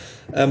Metzia.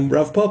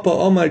 Rav Papa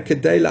Omar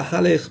Kedei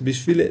Lahalech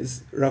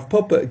Bishvil. Rav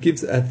Papa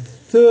gives a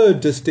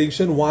third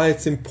distinction why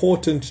it's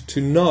important to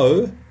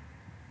know.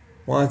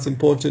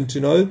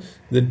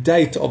 The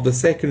date of the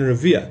second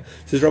Revia.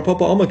 Says Rav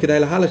Papa Omar Kedei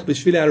Lahalech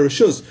Bishvil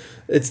HaReshus.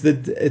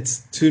 It's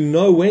to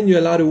know when you're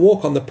allowed to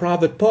walk on the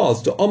private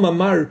paths. To Omar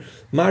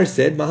Mar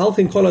said,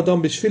 Mahalchin Kol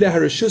Adam Bishvil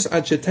HaReshus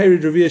Ad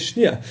Sheterid Revia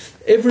Shnia.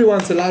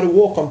 Everyone's allowed to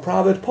walk on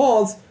private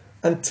paths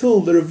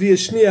until the Revia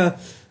Shnia.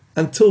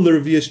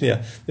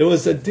 There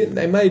was a din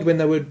they made when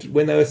they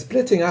were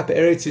splitting up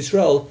Eretz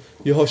Yisrael.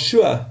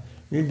 Yehoshua,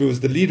 remember, was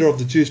the leader of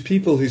the Jewish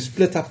people who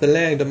split up the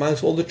land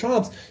amongst all the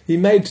tribes. He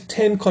made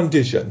 10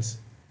 conditions.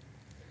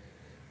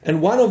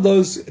 And one of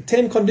those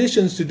 10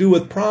 conditions to do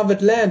with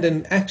private land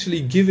and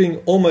actually giving,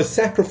 almost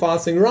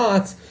sacrificing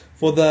rights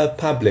for the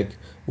public.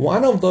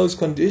 One of those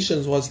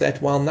conditions was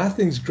that while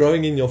nothing's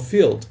growing in your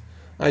field,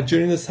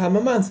 during the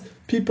summer months,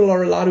 people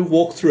are allowed to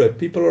walk through it.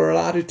 People are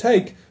allowed to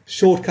take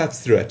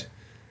shortcuts through it.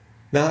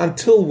 Now,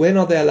 until when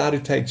are they allowed to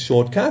take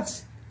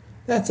shortcuts?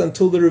 That's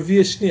until the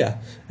Revia Shnia.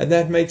 And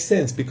that makes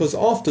sense, because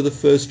after the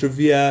first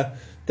Revia,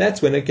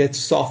 that's when it gets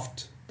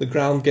soft. The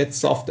ground gets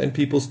soft and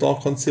people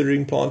start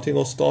considering planting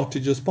or start to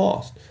just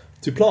plant.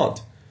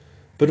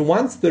 But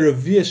once the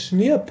Revia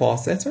Shnia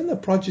pass, that's when the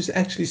produce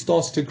actually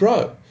starts to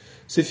grow.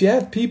 So if you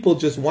have people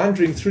just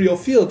wandering through your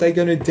field, they're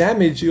going to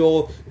damage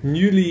your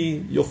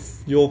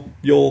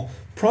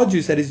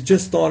produce that is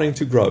just starting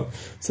to grow.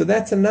 So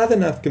that's another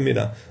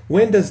nafkamina.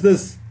 When does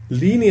this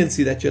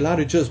leniency that you're allowed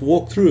to just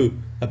walk through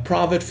a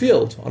private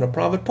field on a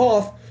private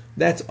path,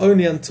 that's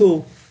only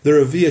until the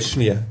Revia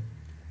Shnia.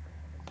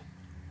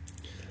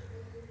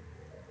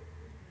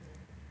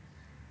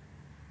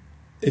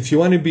 If you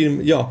want to be,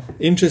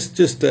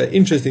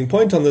 interesting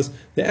point on this,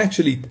 there are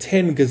actually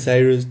 10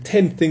 gezeras,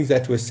 10 things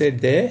that were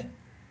said there,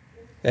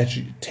 that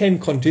 10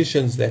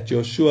 conditions that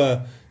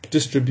Joshua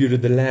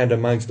distributed the land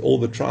amongst all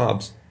the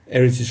tribes,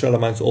 Eretz Yisrael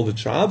amongst all the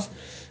tribes,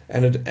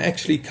 and it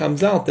actually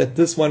comes out that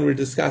this one we're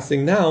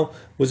discussing now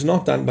was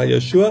not done by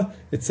Yeshua.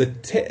 It's an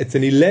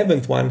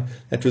 11th one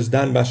that was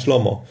done by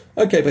Shlomo.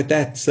 Okay, but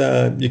that's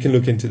you can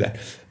look into that.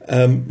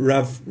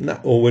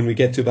 Or when we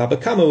get to Baba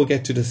Kama, we'll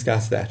get to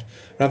discuss that.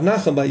 Rav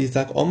Nachman bar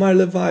Yitzchak Omar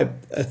Levai.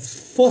 A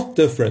fourth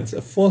difference,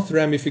 a fourth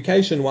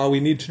ramification why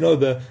we need to know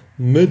the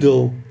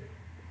middle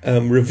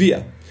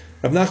Revia.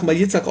 Rav Nachman bar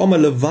Yitzchak Omar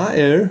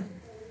Levai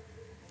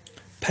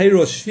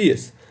Peiros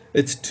Shvius.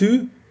 It's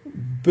to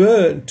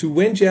burn, to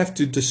when you have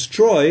to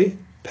destroy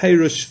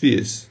Peiros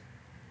Shvius.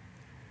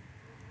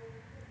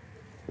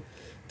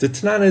 The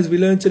Tnana, as we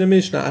learned in the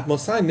Mishnah, at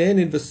Mosai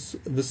Nenin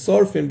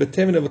v'sorfin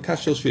b'temin of a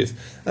kashel shvius.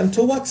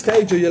 Until what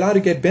stage are you allowed to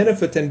get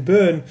benefit and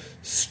burn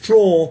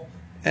straw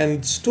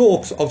and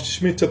stalks of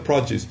Shemitah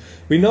produce?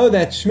 We know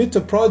that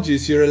Shemitah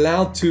produce you're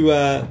allowed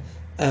to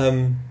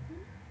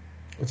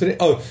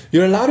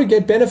you're allowed to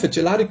get benefit.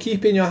 You're allowed to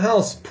keep in your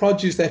house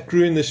produce that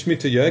grew in the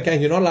Shemitah year. Okay,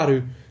 you're not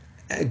allowed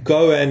to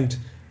go and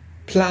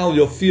plow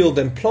your field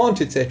and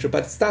plant, etc.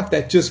 But stuff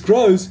that just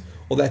grows,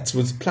 or that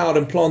was plowed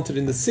and planted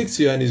in the 6th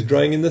year and is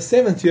growing in the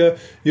 7th year,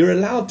 you're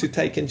allowed to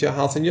take into your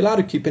house and you're allowed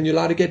to keep and you're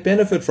allowed to get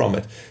benefit from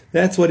it.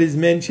 That's what is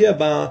meant here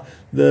by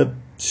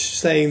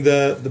saying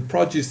the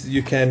produce,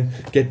 you can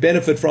get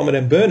benefit from it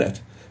and burn it.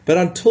 But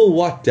until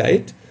what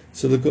date?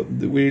 So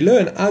we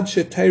learn Ad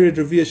Sheterid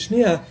Revia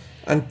Shnia,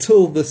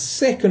 until the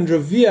second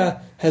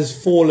Revia has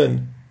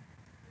fallen.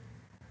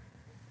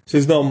 So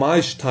there's no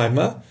Maish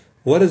timer.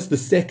 What does the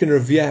second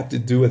Revia have to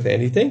do with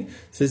anything? It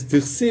says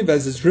Dirsiv,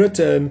 as it's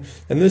written,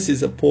 and this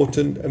is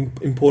important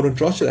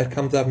drasha that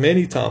comes up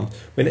many times.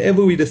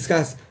 Whenever we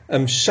discuss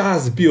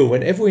Shaz Biur,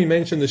 whenever we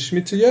mention the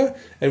Shemitah year,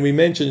 and we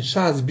mention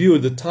Shaz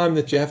Biur, the time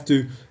that you have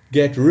to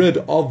get rid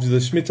of the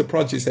Shemitah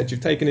produce that you've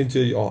taken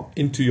into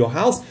your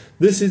house.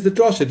 This is the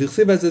drasha,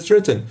 as it's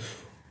written.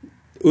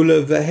 It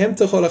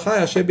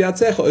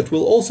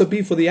will also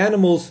be for the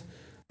animals,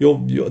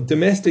 your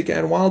domestic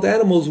and wild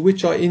animals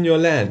which are in your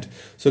land.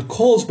 So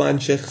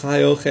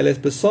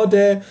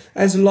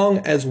as long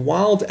as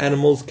wild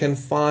animals can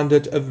find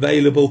it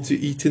available to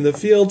eat in the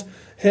field,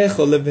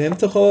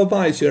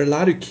 you're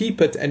allowed to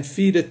keep it and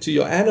feed it to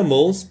your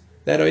animals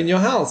that are in your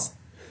house.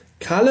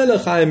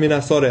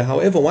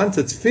 However, once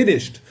it's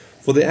finished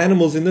for the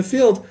animals in the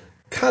field,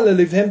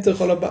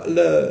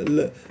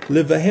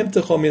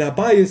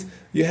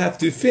 you have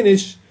to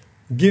finish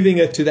giving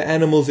it to the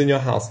animals in your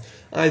house.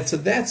 Alright, so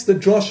that's the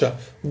drosha.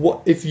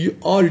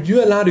 Are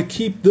you allowed to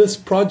keep this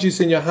produce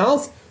in your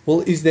house?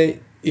 Well, is there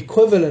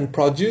equivalent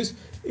produce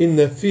in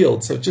the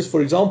field? So just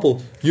for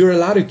example, you're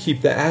allowed to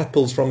keep the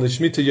apples from the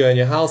Shemitah year in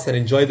your house and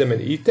enjoy them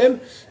and eat them,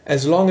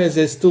 as long as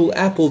there's still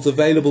apples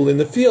available in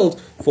the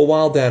field for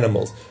wild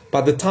animals.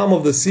 By the time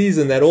of the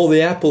season that all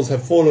the apples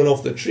have fallen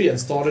off the tree and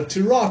started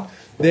to rot,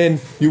 then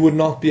you would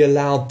not be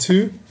allowed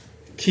to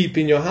keep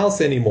in your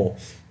house anymore.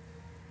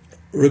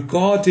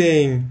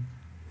 Regarding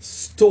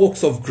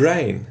stalks of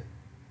grain,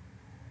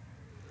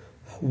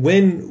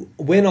 when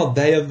are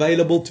they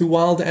available to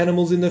wild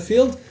animals in the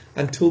field?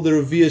 Until the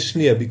Revi'ah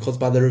Shnia, because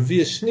by the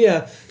Revi'ah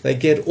Shnia they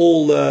get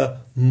all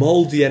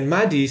moldy and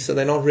muddy, so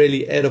they're not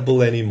really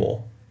edible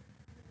anymore.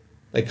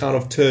 They kind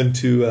of turn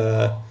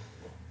to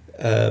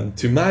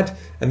mud,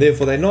 and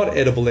therefore they're not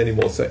edible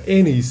anymore. So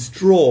any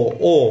straw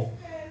or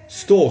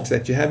stalks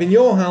that you have in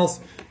your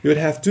house, you would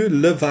have to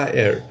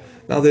leva'er.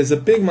 Now there's a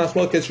big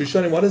machlokes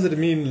rishonim. What does it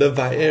mean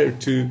leva'er?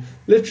 To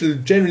literally,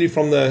 generally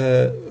from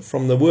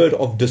the word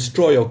of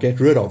destroy or get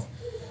rid of.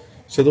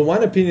 So the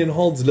one opinion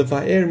holds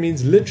leva'er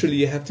means literally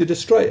you have to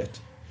destroy it.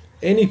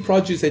 Any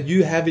produce that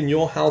you have in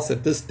your house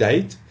at this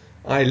date,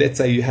 let's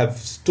say you have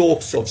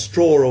stalks of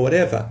straw or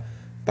whatever,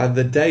 by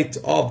the date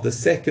of the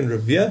second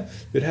Revi'ah,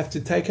 you'd have to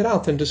take it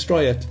out and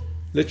destroy it,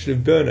 literally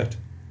burn it.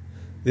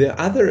 The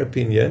other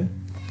opinion,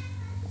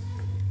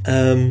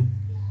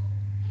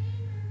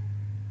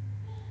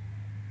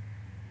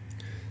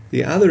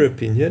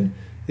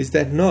 is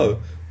that no.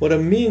 What it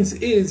means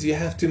is you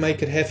have to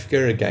make it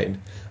hefker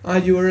again.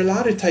 You are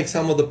allowed to take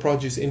some of the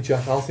produce into your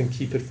house and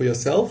keep it for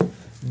yourself,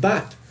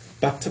 but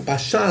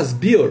bashaz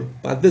biur,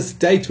 by this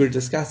date we're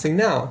discussing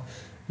now,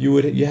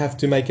 you have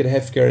to make it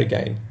hefker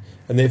again,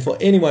 and therefore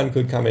anyone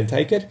could come and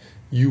take it.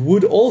 You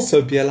would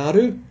also be allowed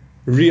to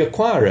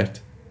reacquire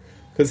it,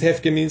 because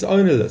hefker means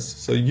ownerless.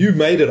 So you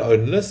made it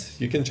ownerless.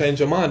 You can change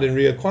your mind and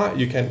reacquire.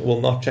 You can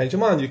not change your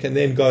mind. You can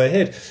then go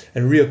ahead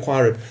and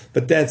reacquire it.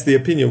 But that's the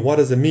opinion. What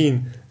does it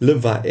mean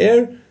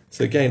leva'er?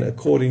 So again,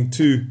 according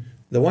to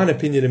the one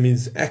opinion, it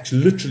means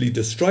actually literally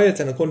destroy it,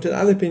 and according to the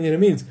other opinion, it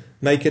means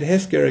make it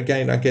hefker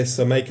again, I guess,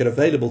 so make it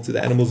available to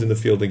the animals in the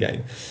field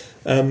again.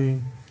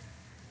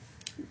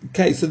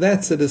 Okay, so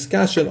that's a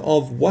discussion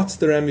of what's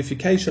the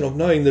ramification of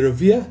knowing the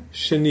Revi'ah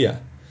Shania,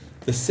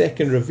 the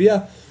second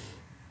Revi'ah.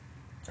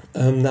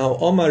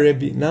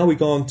 Now we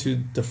go on to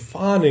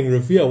defining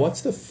Revi'ah.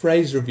 What's the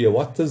phrase Revi'ah?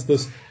 What does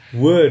this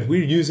word,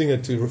 we're using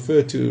it to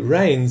refer to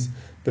rains,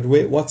 but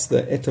what's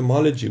the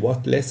etymology?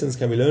 What lessons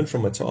can we learn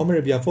from it? So Omer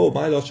Rabbi Yafo,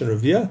 my Lashon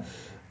Revi'ah,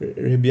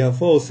 Rabbi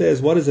Yafo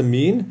says, what does it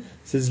mean?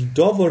 It says,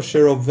 Dover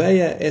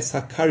sheroveya es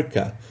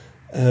hakarka,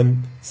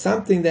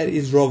 something that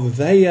is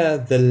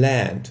roveya, the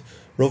land.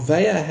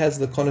 Roveya has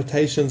the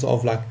connotations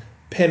of like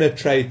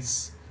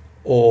penetrates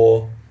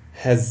or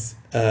has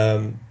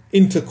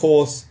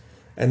intercourse,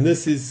 and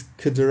this is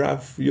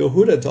Kedarav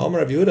Yehuda, to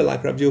Amar Rav Yehuda,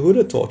 like Rav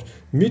Yehuda taught.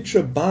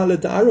 Mitra Ba'ala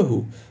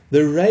Da'arahu.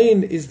 The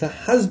rain is the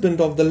husband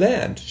of the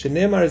land.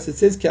 Shenemar, as it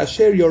says, Ki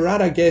asher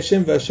yorada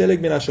geshem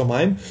v'asheleg min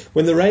hashomayim.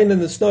 When the rain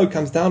and the snow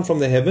comes down from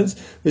the heavens,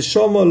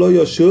 v'shomo lo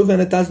yoshuv,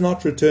 and it does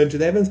not return to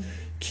the heavens.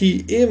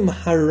 Ki im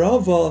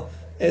harava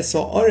es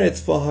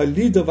ha'aretz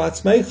v'halida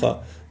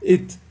v'atzmeicha.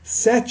 It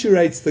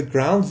saturates the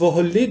ground,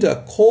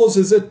 v'halida,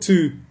 causes it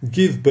to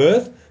give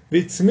birth,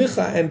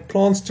 v'tzmicha, and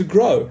plants to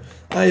grow.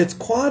 It's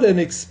quite an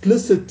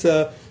explicit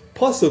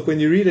pasuk when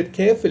you read it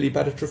carefully,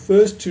 but it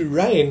refers to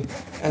rain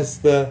as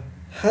the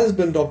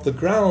husband of the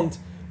ground,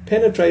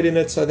 penetrate in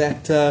it so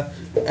that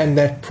and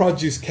that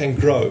produce can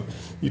grow.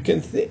 You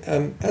can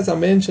as I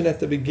mentioned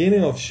at the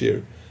beginning of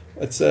Shir,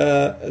 it's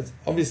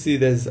obviously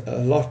there's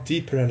a lot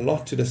deeper and a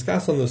lot to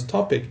discuss on this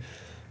topic,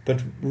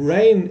 but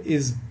rain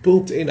is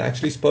built in. I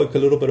actually spoke a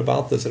little bit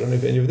about this. I don't know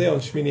if any of you were there on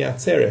Shmini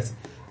Atzeret.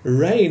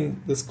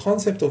 Rain, this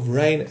concept of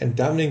rain and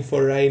davening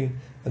for rain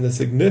and the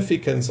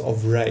significance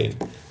of rain,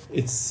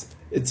 it's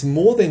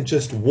more than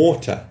just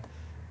water.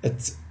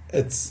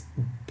 It's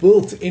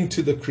built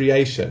into the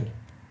creation.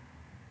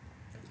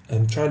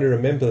 I'm trying to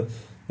remember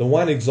the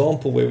one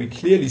example where we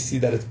clearly see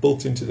that it's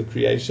built into the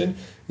creation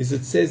is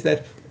it says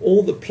that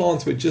all the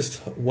plants were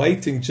just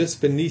waiting just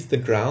beneath the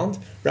ground.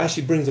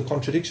 Rashi brings a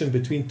contradiction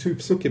between two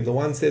psukim. The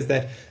one says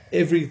that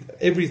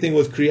everything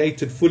was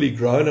created fully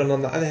grown, and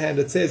on the other hand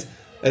it says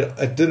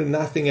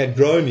nothing had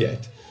grown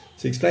yet.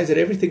 So he explains that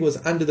everything was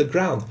under the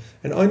ground.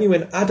 And only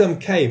when Adam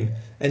came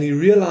and he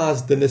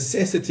realized the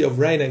necessity of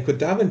rain and could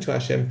daven to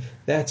Hashem,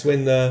 that's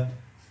when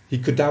he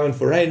could daven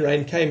for rain.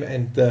 Rain came,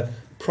 and the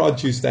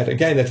produce that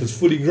was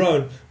fully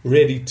grown,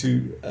 ready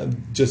to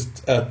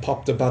just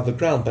popped above the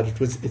ground. But it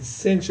was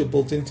essential,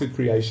 built into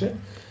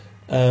creation.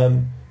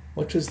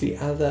 What was the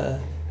other?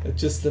 It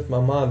just slipped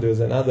my mind. There was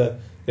another.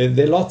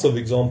 There are lots of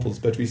examples,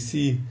 but we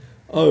see.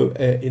 Towards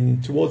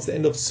the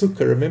end of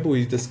Sukkah, remember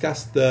we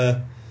discussed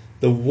the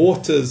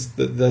waters,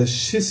 the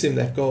shisim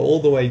that go all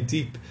the way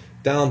deep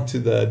down to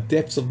the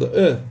depths of the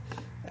earth.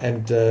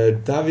 And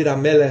David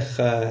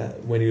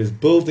HaMelech, when he was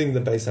building the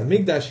Beis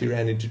HaMikdash, he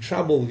ran into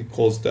trouble. He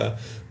caused a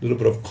little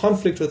bit of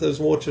conflict with those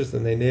waters,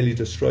 and they nearly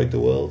destroyed the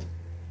world.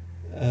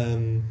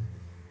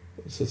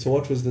 So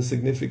what was the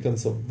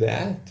significance of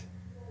that?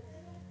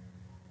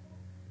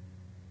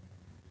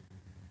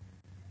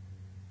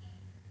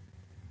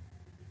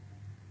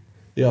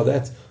 Yeah,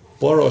 that's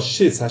Borosh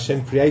Shis.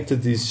 Hashem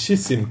created these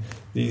shisim,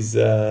 these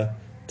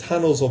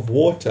tunnels of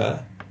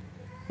water.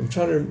 I'm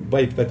trying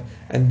to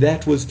and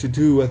that was to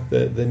do with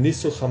the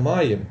Nisuch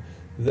HaMayim.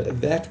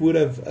 That would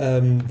have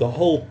the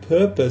whole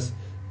purpose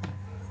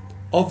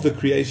of the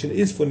creation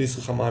is for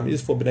Nisuch HaMayim,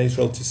 is for Bnei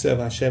Israel to serve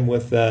Hashem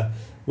with the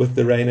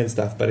rain and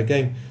stuff. But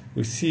again,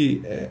 we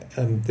see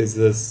there's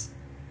this,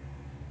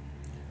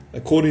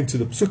 according to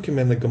the Psukim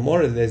and the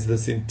Gemara, there's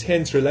this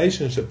intense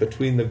relationship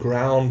between the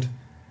ground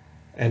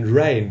and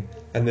rain,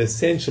 and the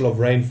essential of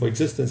rain for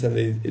existence, and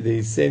the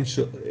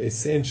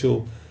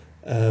essential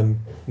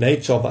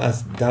nature of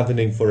us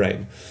davening for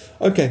rain.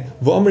 Okay,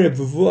 so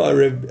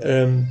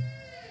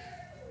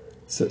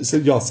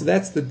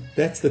that's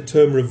the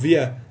term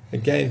revere,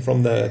 again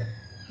from the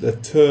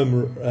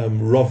term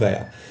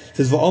rovea. It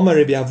says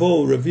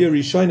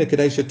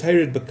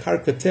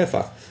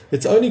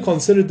it's only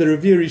considered the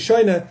revere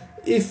rishona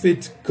if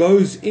it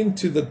goes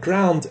into the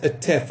ground a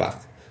tefach.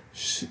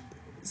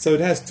 So it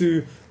has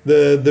to.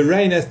 The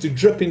rain has to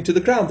drip into the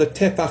ground, the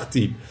tefach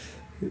deep.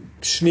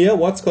 Shnia,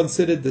 what's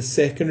considered the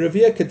second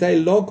revia? Kedei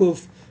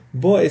logov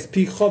bo es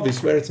pi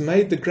chovish, where it's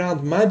made the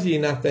ground muddy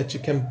enough that you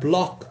can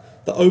block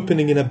the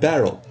opening in a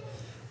barrel.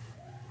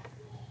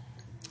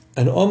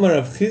 And Omar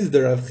Rav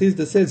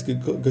Chizda says,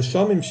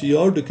 Geshamim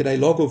shiyordu kedei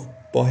logov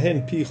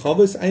bohen pi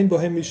chovish ein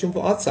bohen mishum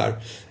v'atzar.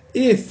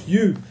 If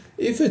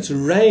it's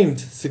rained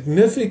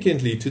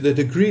significantly to the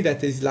degree that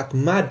there's like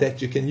mud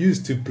that you can use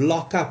to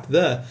block up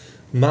the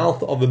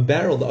mouth of a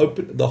barrel,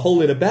 the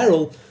hole in a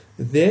barrel,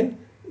 then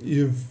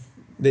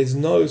there's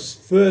no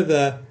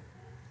further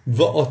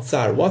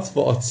va'otzar. What's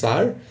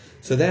va'otzar?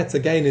 So that's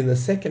again in the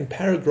second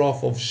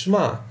paragraph of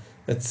Shema.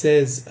 It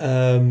says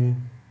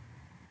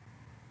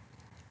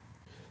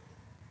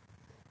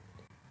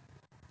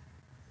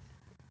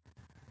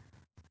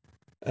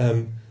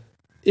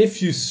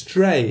if you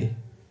stray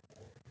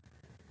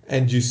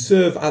and you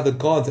serve other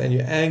gods and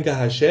you anger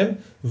Hashem,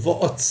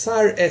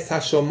 va'otzar es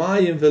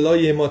hashomayim v'lo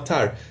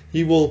yemotar.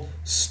 He will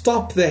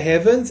stop the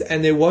heavens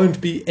and there won't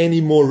be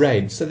any more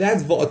rain. So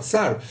that's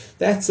va'otzar.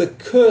 That's a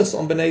curse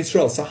on Bnei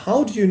Israel. So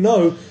how do you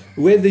know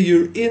whether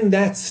you're in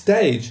that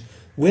stage,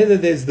 whether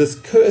there's this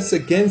curse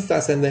against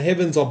us and the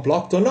heavens are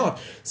blocked or not?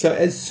 So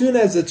as soon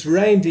as it's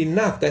rained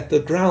enough, that the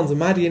ground's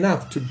muddy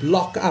enough to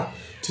block up,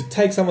 to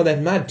take some of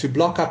that mud to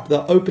block up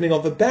the opening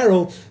of a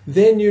barrel,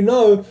 then you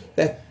know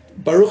that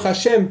Baruch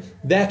Hashem,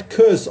 that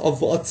curse of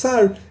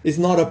V'otzar is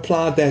not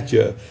applied that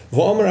year.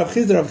 V'omer Rav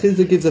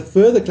Chizda gives a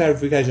further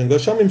clarification.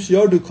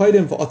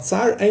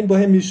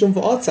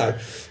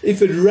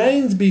 If it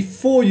rains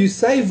before you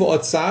say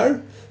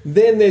V'otzar,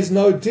 then there's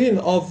no din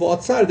of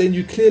V'otzar. Then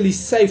you're clearly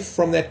safe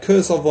from that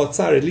curse of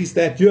V'otzar, at least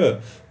that year.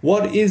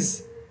 What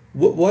does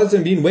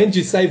it mean? When do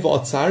you say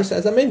V'otzar? So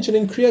as I mentioned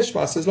in Kriya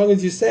Shema, so as long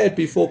as you say it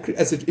before,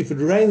 if it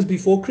rains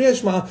before Kriya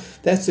Shema,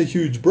 that's a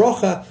huge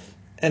bracha.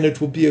 And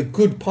it will be a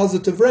good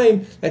positive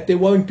rain, that there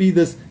won't be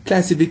this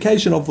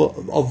classification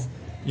of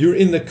you're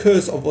in the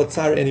curse of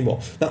V'otzar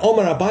anymore. Now,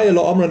 Omar Abayah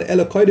lo Omran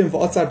ela kodim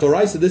v'otzar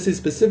doraisa. This is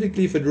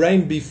specifically if it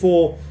rained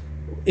before,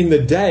 in the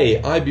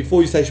day,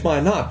 before you say Shema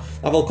na.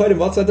 Aval kodim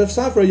v'otzar daf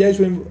safra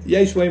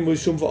yeshveim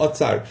v'shum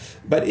v'otzar.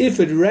 But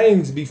if it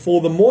rains before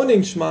the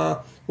morning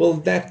Shema, well,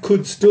 that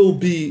could still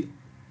be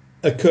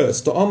a curse.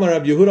 To Omar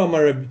Rav Yehuda,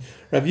 Omar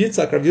Rav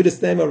Yitzchak, Rav Yehuda's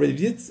name, Rav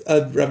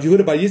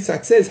Yehuda bar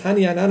Yitzchak says,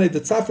 Hani anane de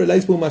tzafre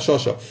leisbu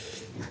mashosha.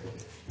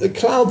 The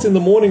clouds in the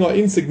morning are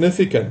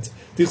insignificant.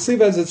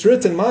 Tichsiv, as it's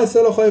written,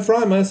 Ma'aselocho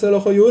Ephraim,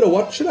 Ma'aselocho Yehuda.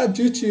 What should I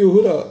do to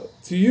Yehuda?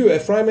 To you,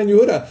 Ephraim and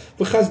Yehuda?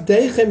 Because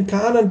deichem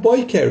ka'anan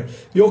boiker.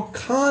 Your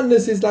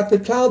kindness is like the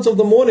clouds of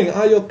the morning.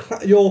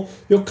 Your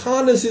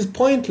kindness is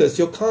pointless.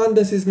 Your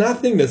kindness is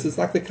nothingness. It's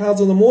like the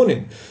clouds of the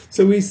morning.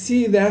 So we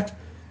see that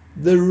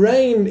the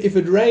rain, if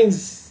it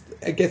rains,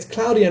 it gets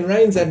cloudy and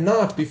rains at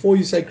night before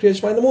you say Kriya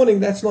Shema in the morning,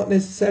 that's not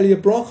necessarily a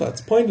bracha. It's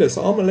pointless.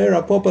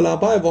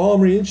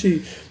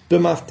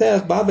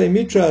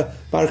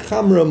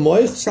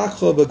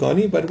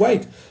 But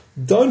wait,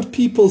 don't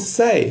people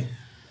say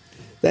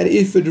that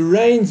if it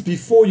rains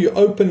before you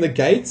open the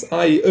gates,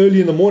 i.e.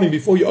 early in the morning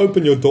before you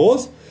open your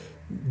doors,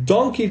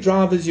 donkey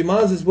drivers, you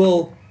might as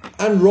well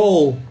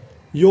unroll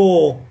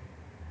your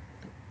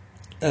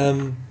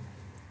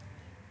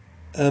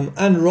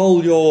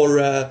unroll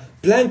your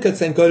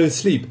blankets and go to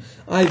sleep.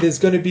 There's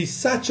going to be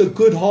such a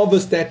good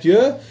harvest that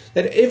year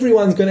that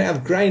everyone's going to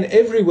have grain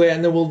everywhere,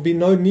 and there will be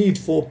no need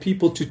for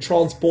people to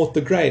transport the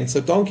grain. So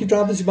donkey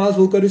drivers, you might as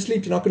well go to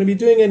sleep. You're not going to be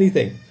doing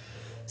anything.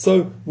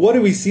 So what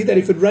do we see? That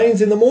if it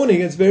rains in the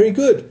morning, it's very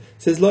good. It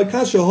says, no,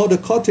 here's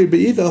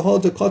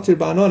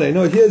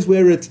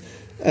where it's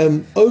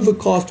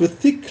overcast with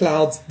thick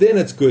clouds, then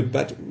it's good.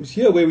 But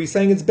here where we're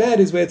saying it's bad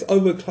is where it's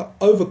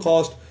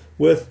overcast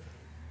with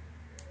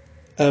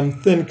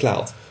thin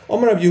clouds.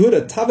 Rav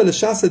Yehuda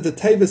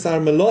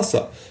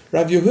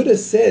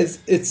says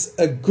it's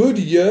a good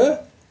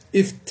year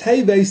if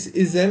Teves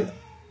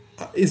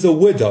is a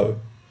widow.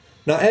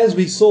 Now, as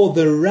we saw,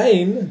 the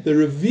rain, the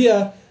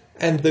revere,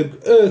 and the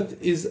earth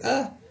is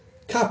a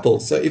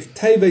couple. So if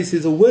Teves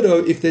is a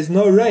widow, if there's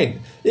no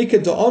rain,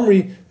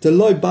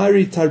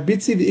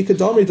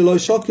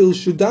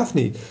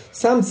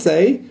 some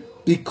say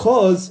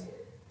because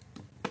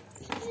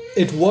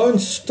it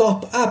won't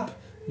stop up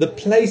the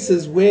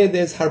places where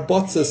there's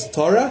harbotzas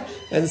Torah,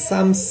 and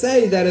some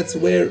say that it's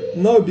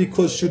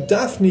because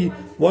Shudafni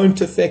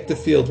won't affect the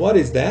field. What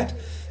is that?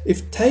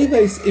 If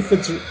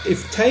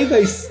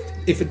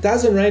it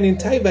doesn't rain in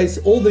Teves,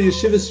 all the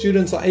yeshiva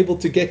students are able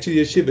to get to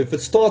yeshiva. If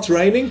it starts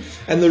raining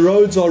and the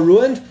roads are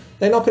ruined,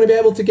 they're not going to be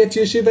able to get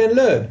to yeshiva and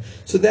learn.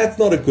 So that's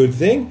not a good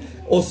thing.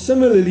 Or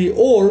similarly,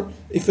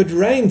 if it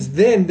rains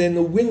then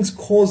the winds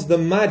cause the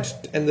mud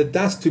and the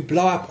dust to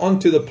blow up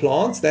onto the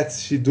plants.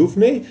 That's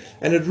shidufni,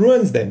 and it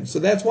ruins them. So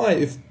that's why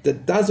if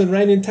it doesn't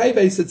rain in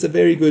Teves, it's a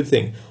very good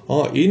thing.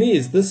 Ini,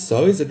 is this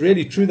so? Is it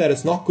really true that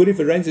it's not good if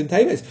it rains in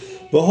Teves?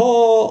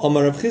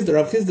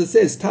 Rav Chisda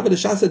says,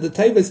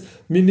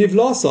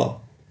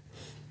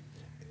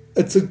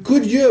 it's a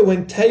good year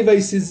when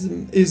Teves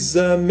is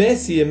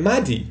messy and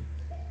muddy.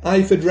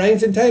 If it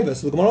rains in Teves.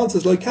 So the Gemara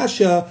says, Lo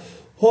kasha.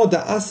 No,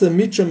 this is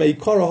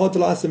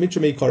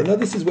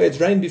where it's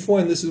rained before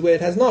and this is where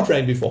it has not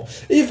rained before.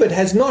 If it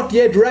has not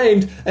yet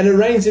rained and it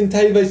rains in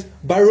Teves,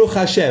 Baruch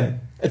Hashem,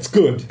 it's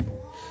good.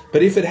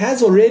 But if it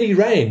has already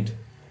rained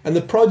and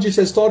the produce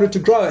has started to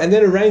grow and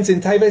then it rains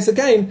in Teves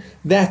again,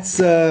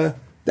 that's a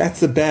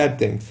bad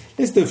thing.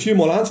 Let's do a few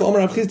more lines.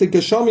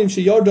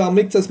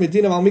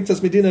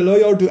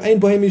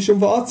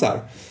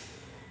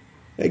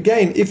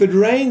 Again, if it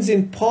rains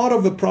in part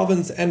of the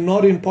province and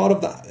not in part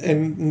of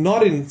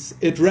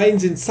it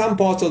rains in some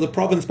parts of the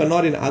province but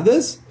not in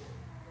others,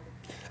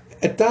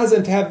 it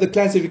doesn't have the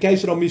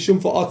classification of mishum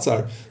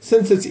va'atzar.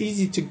 Since it's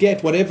easy to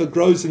get whatever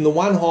grows in the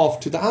one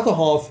half to the other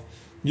half,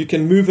 you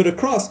can move it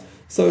across.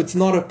 So it's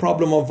not a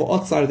problem of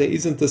va'atzar. There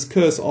isn't this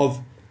curse of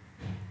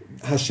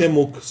Hashem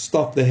will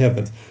stop the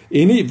heavens.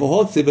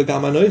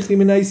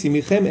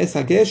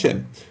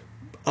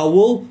 I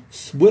will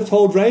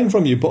withhold rain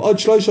from you for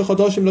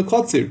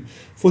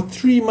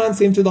 3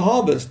 months into the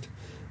harvest.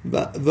 And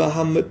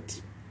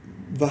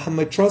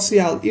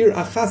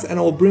I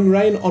will bring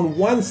rain on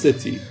one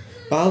city.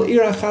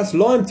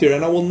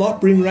 And I will not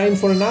bring rain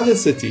for another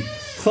city.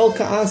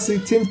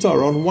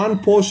 On one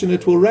portion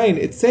it will rain,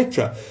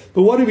 etc.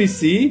 But what do we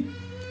see?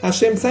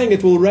 Hashem saying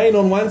it will rain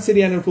on one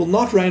city and it will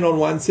not rain on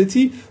one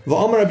city. And this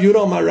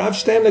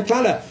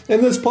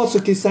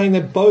pasuk is saying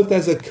that both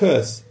as a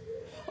curse.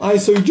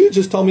 So you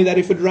just told me that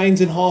if it rains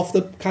in half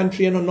the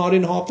country and not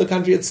in half the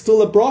country, it's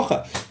still a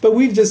bracha. But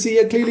we just see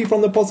it clearly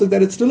from the pasuk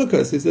that it's still a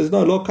curse. He says,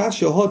 no, lo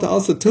kasha, hoda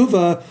asa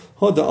tuva,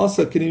 hoda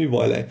asa kinimi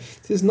boile.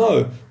 He says,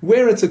 no,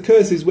 where it's a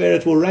curse is where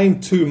it will rain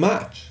too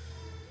much.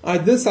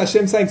 This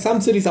Hashem saying, some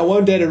cities I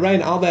won't let it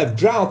rain, I'll have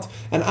drought,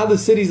 and other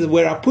cities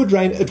where I put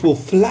rain, it will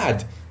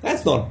flood.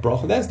 That's not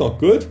bracha, that's not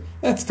good.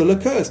 That's still a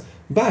curse.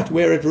 But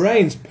where it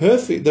rains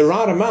perfect, the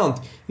right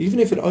amount,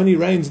 even if it only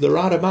rains the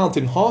right amount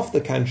in half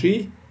the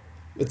country,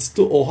 it's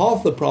still, or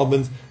half the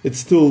province, it's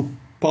still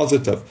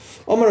positive.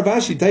 Omar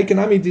Avashi, taken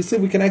Ami,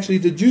 we can actually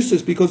deduce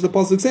this because the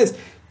pasuk says,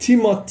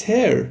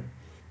 Timoter,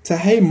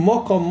 Tahei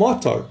Mokom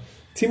Motor.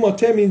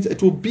 Timoter means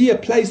it will be a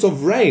place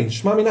of rain.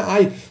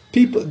 Shmamina,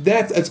 people,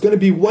 that it's going to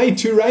be way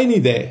too rainy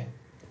there.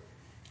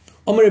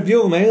 Omar Rabbi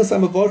Yavol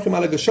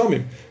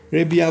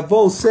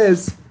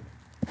says,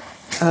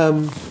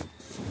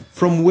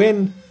 from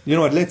when, you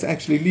know what, let's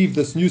actually leave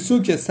this new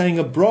sugya saying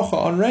a bracha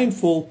on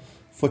rainfall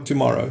for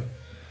tomorrow.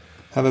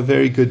 Have a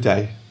very good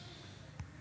day.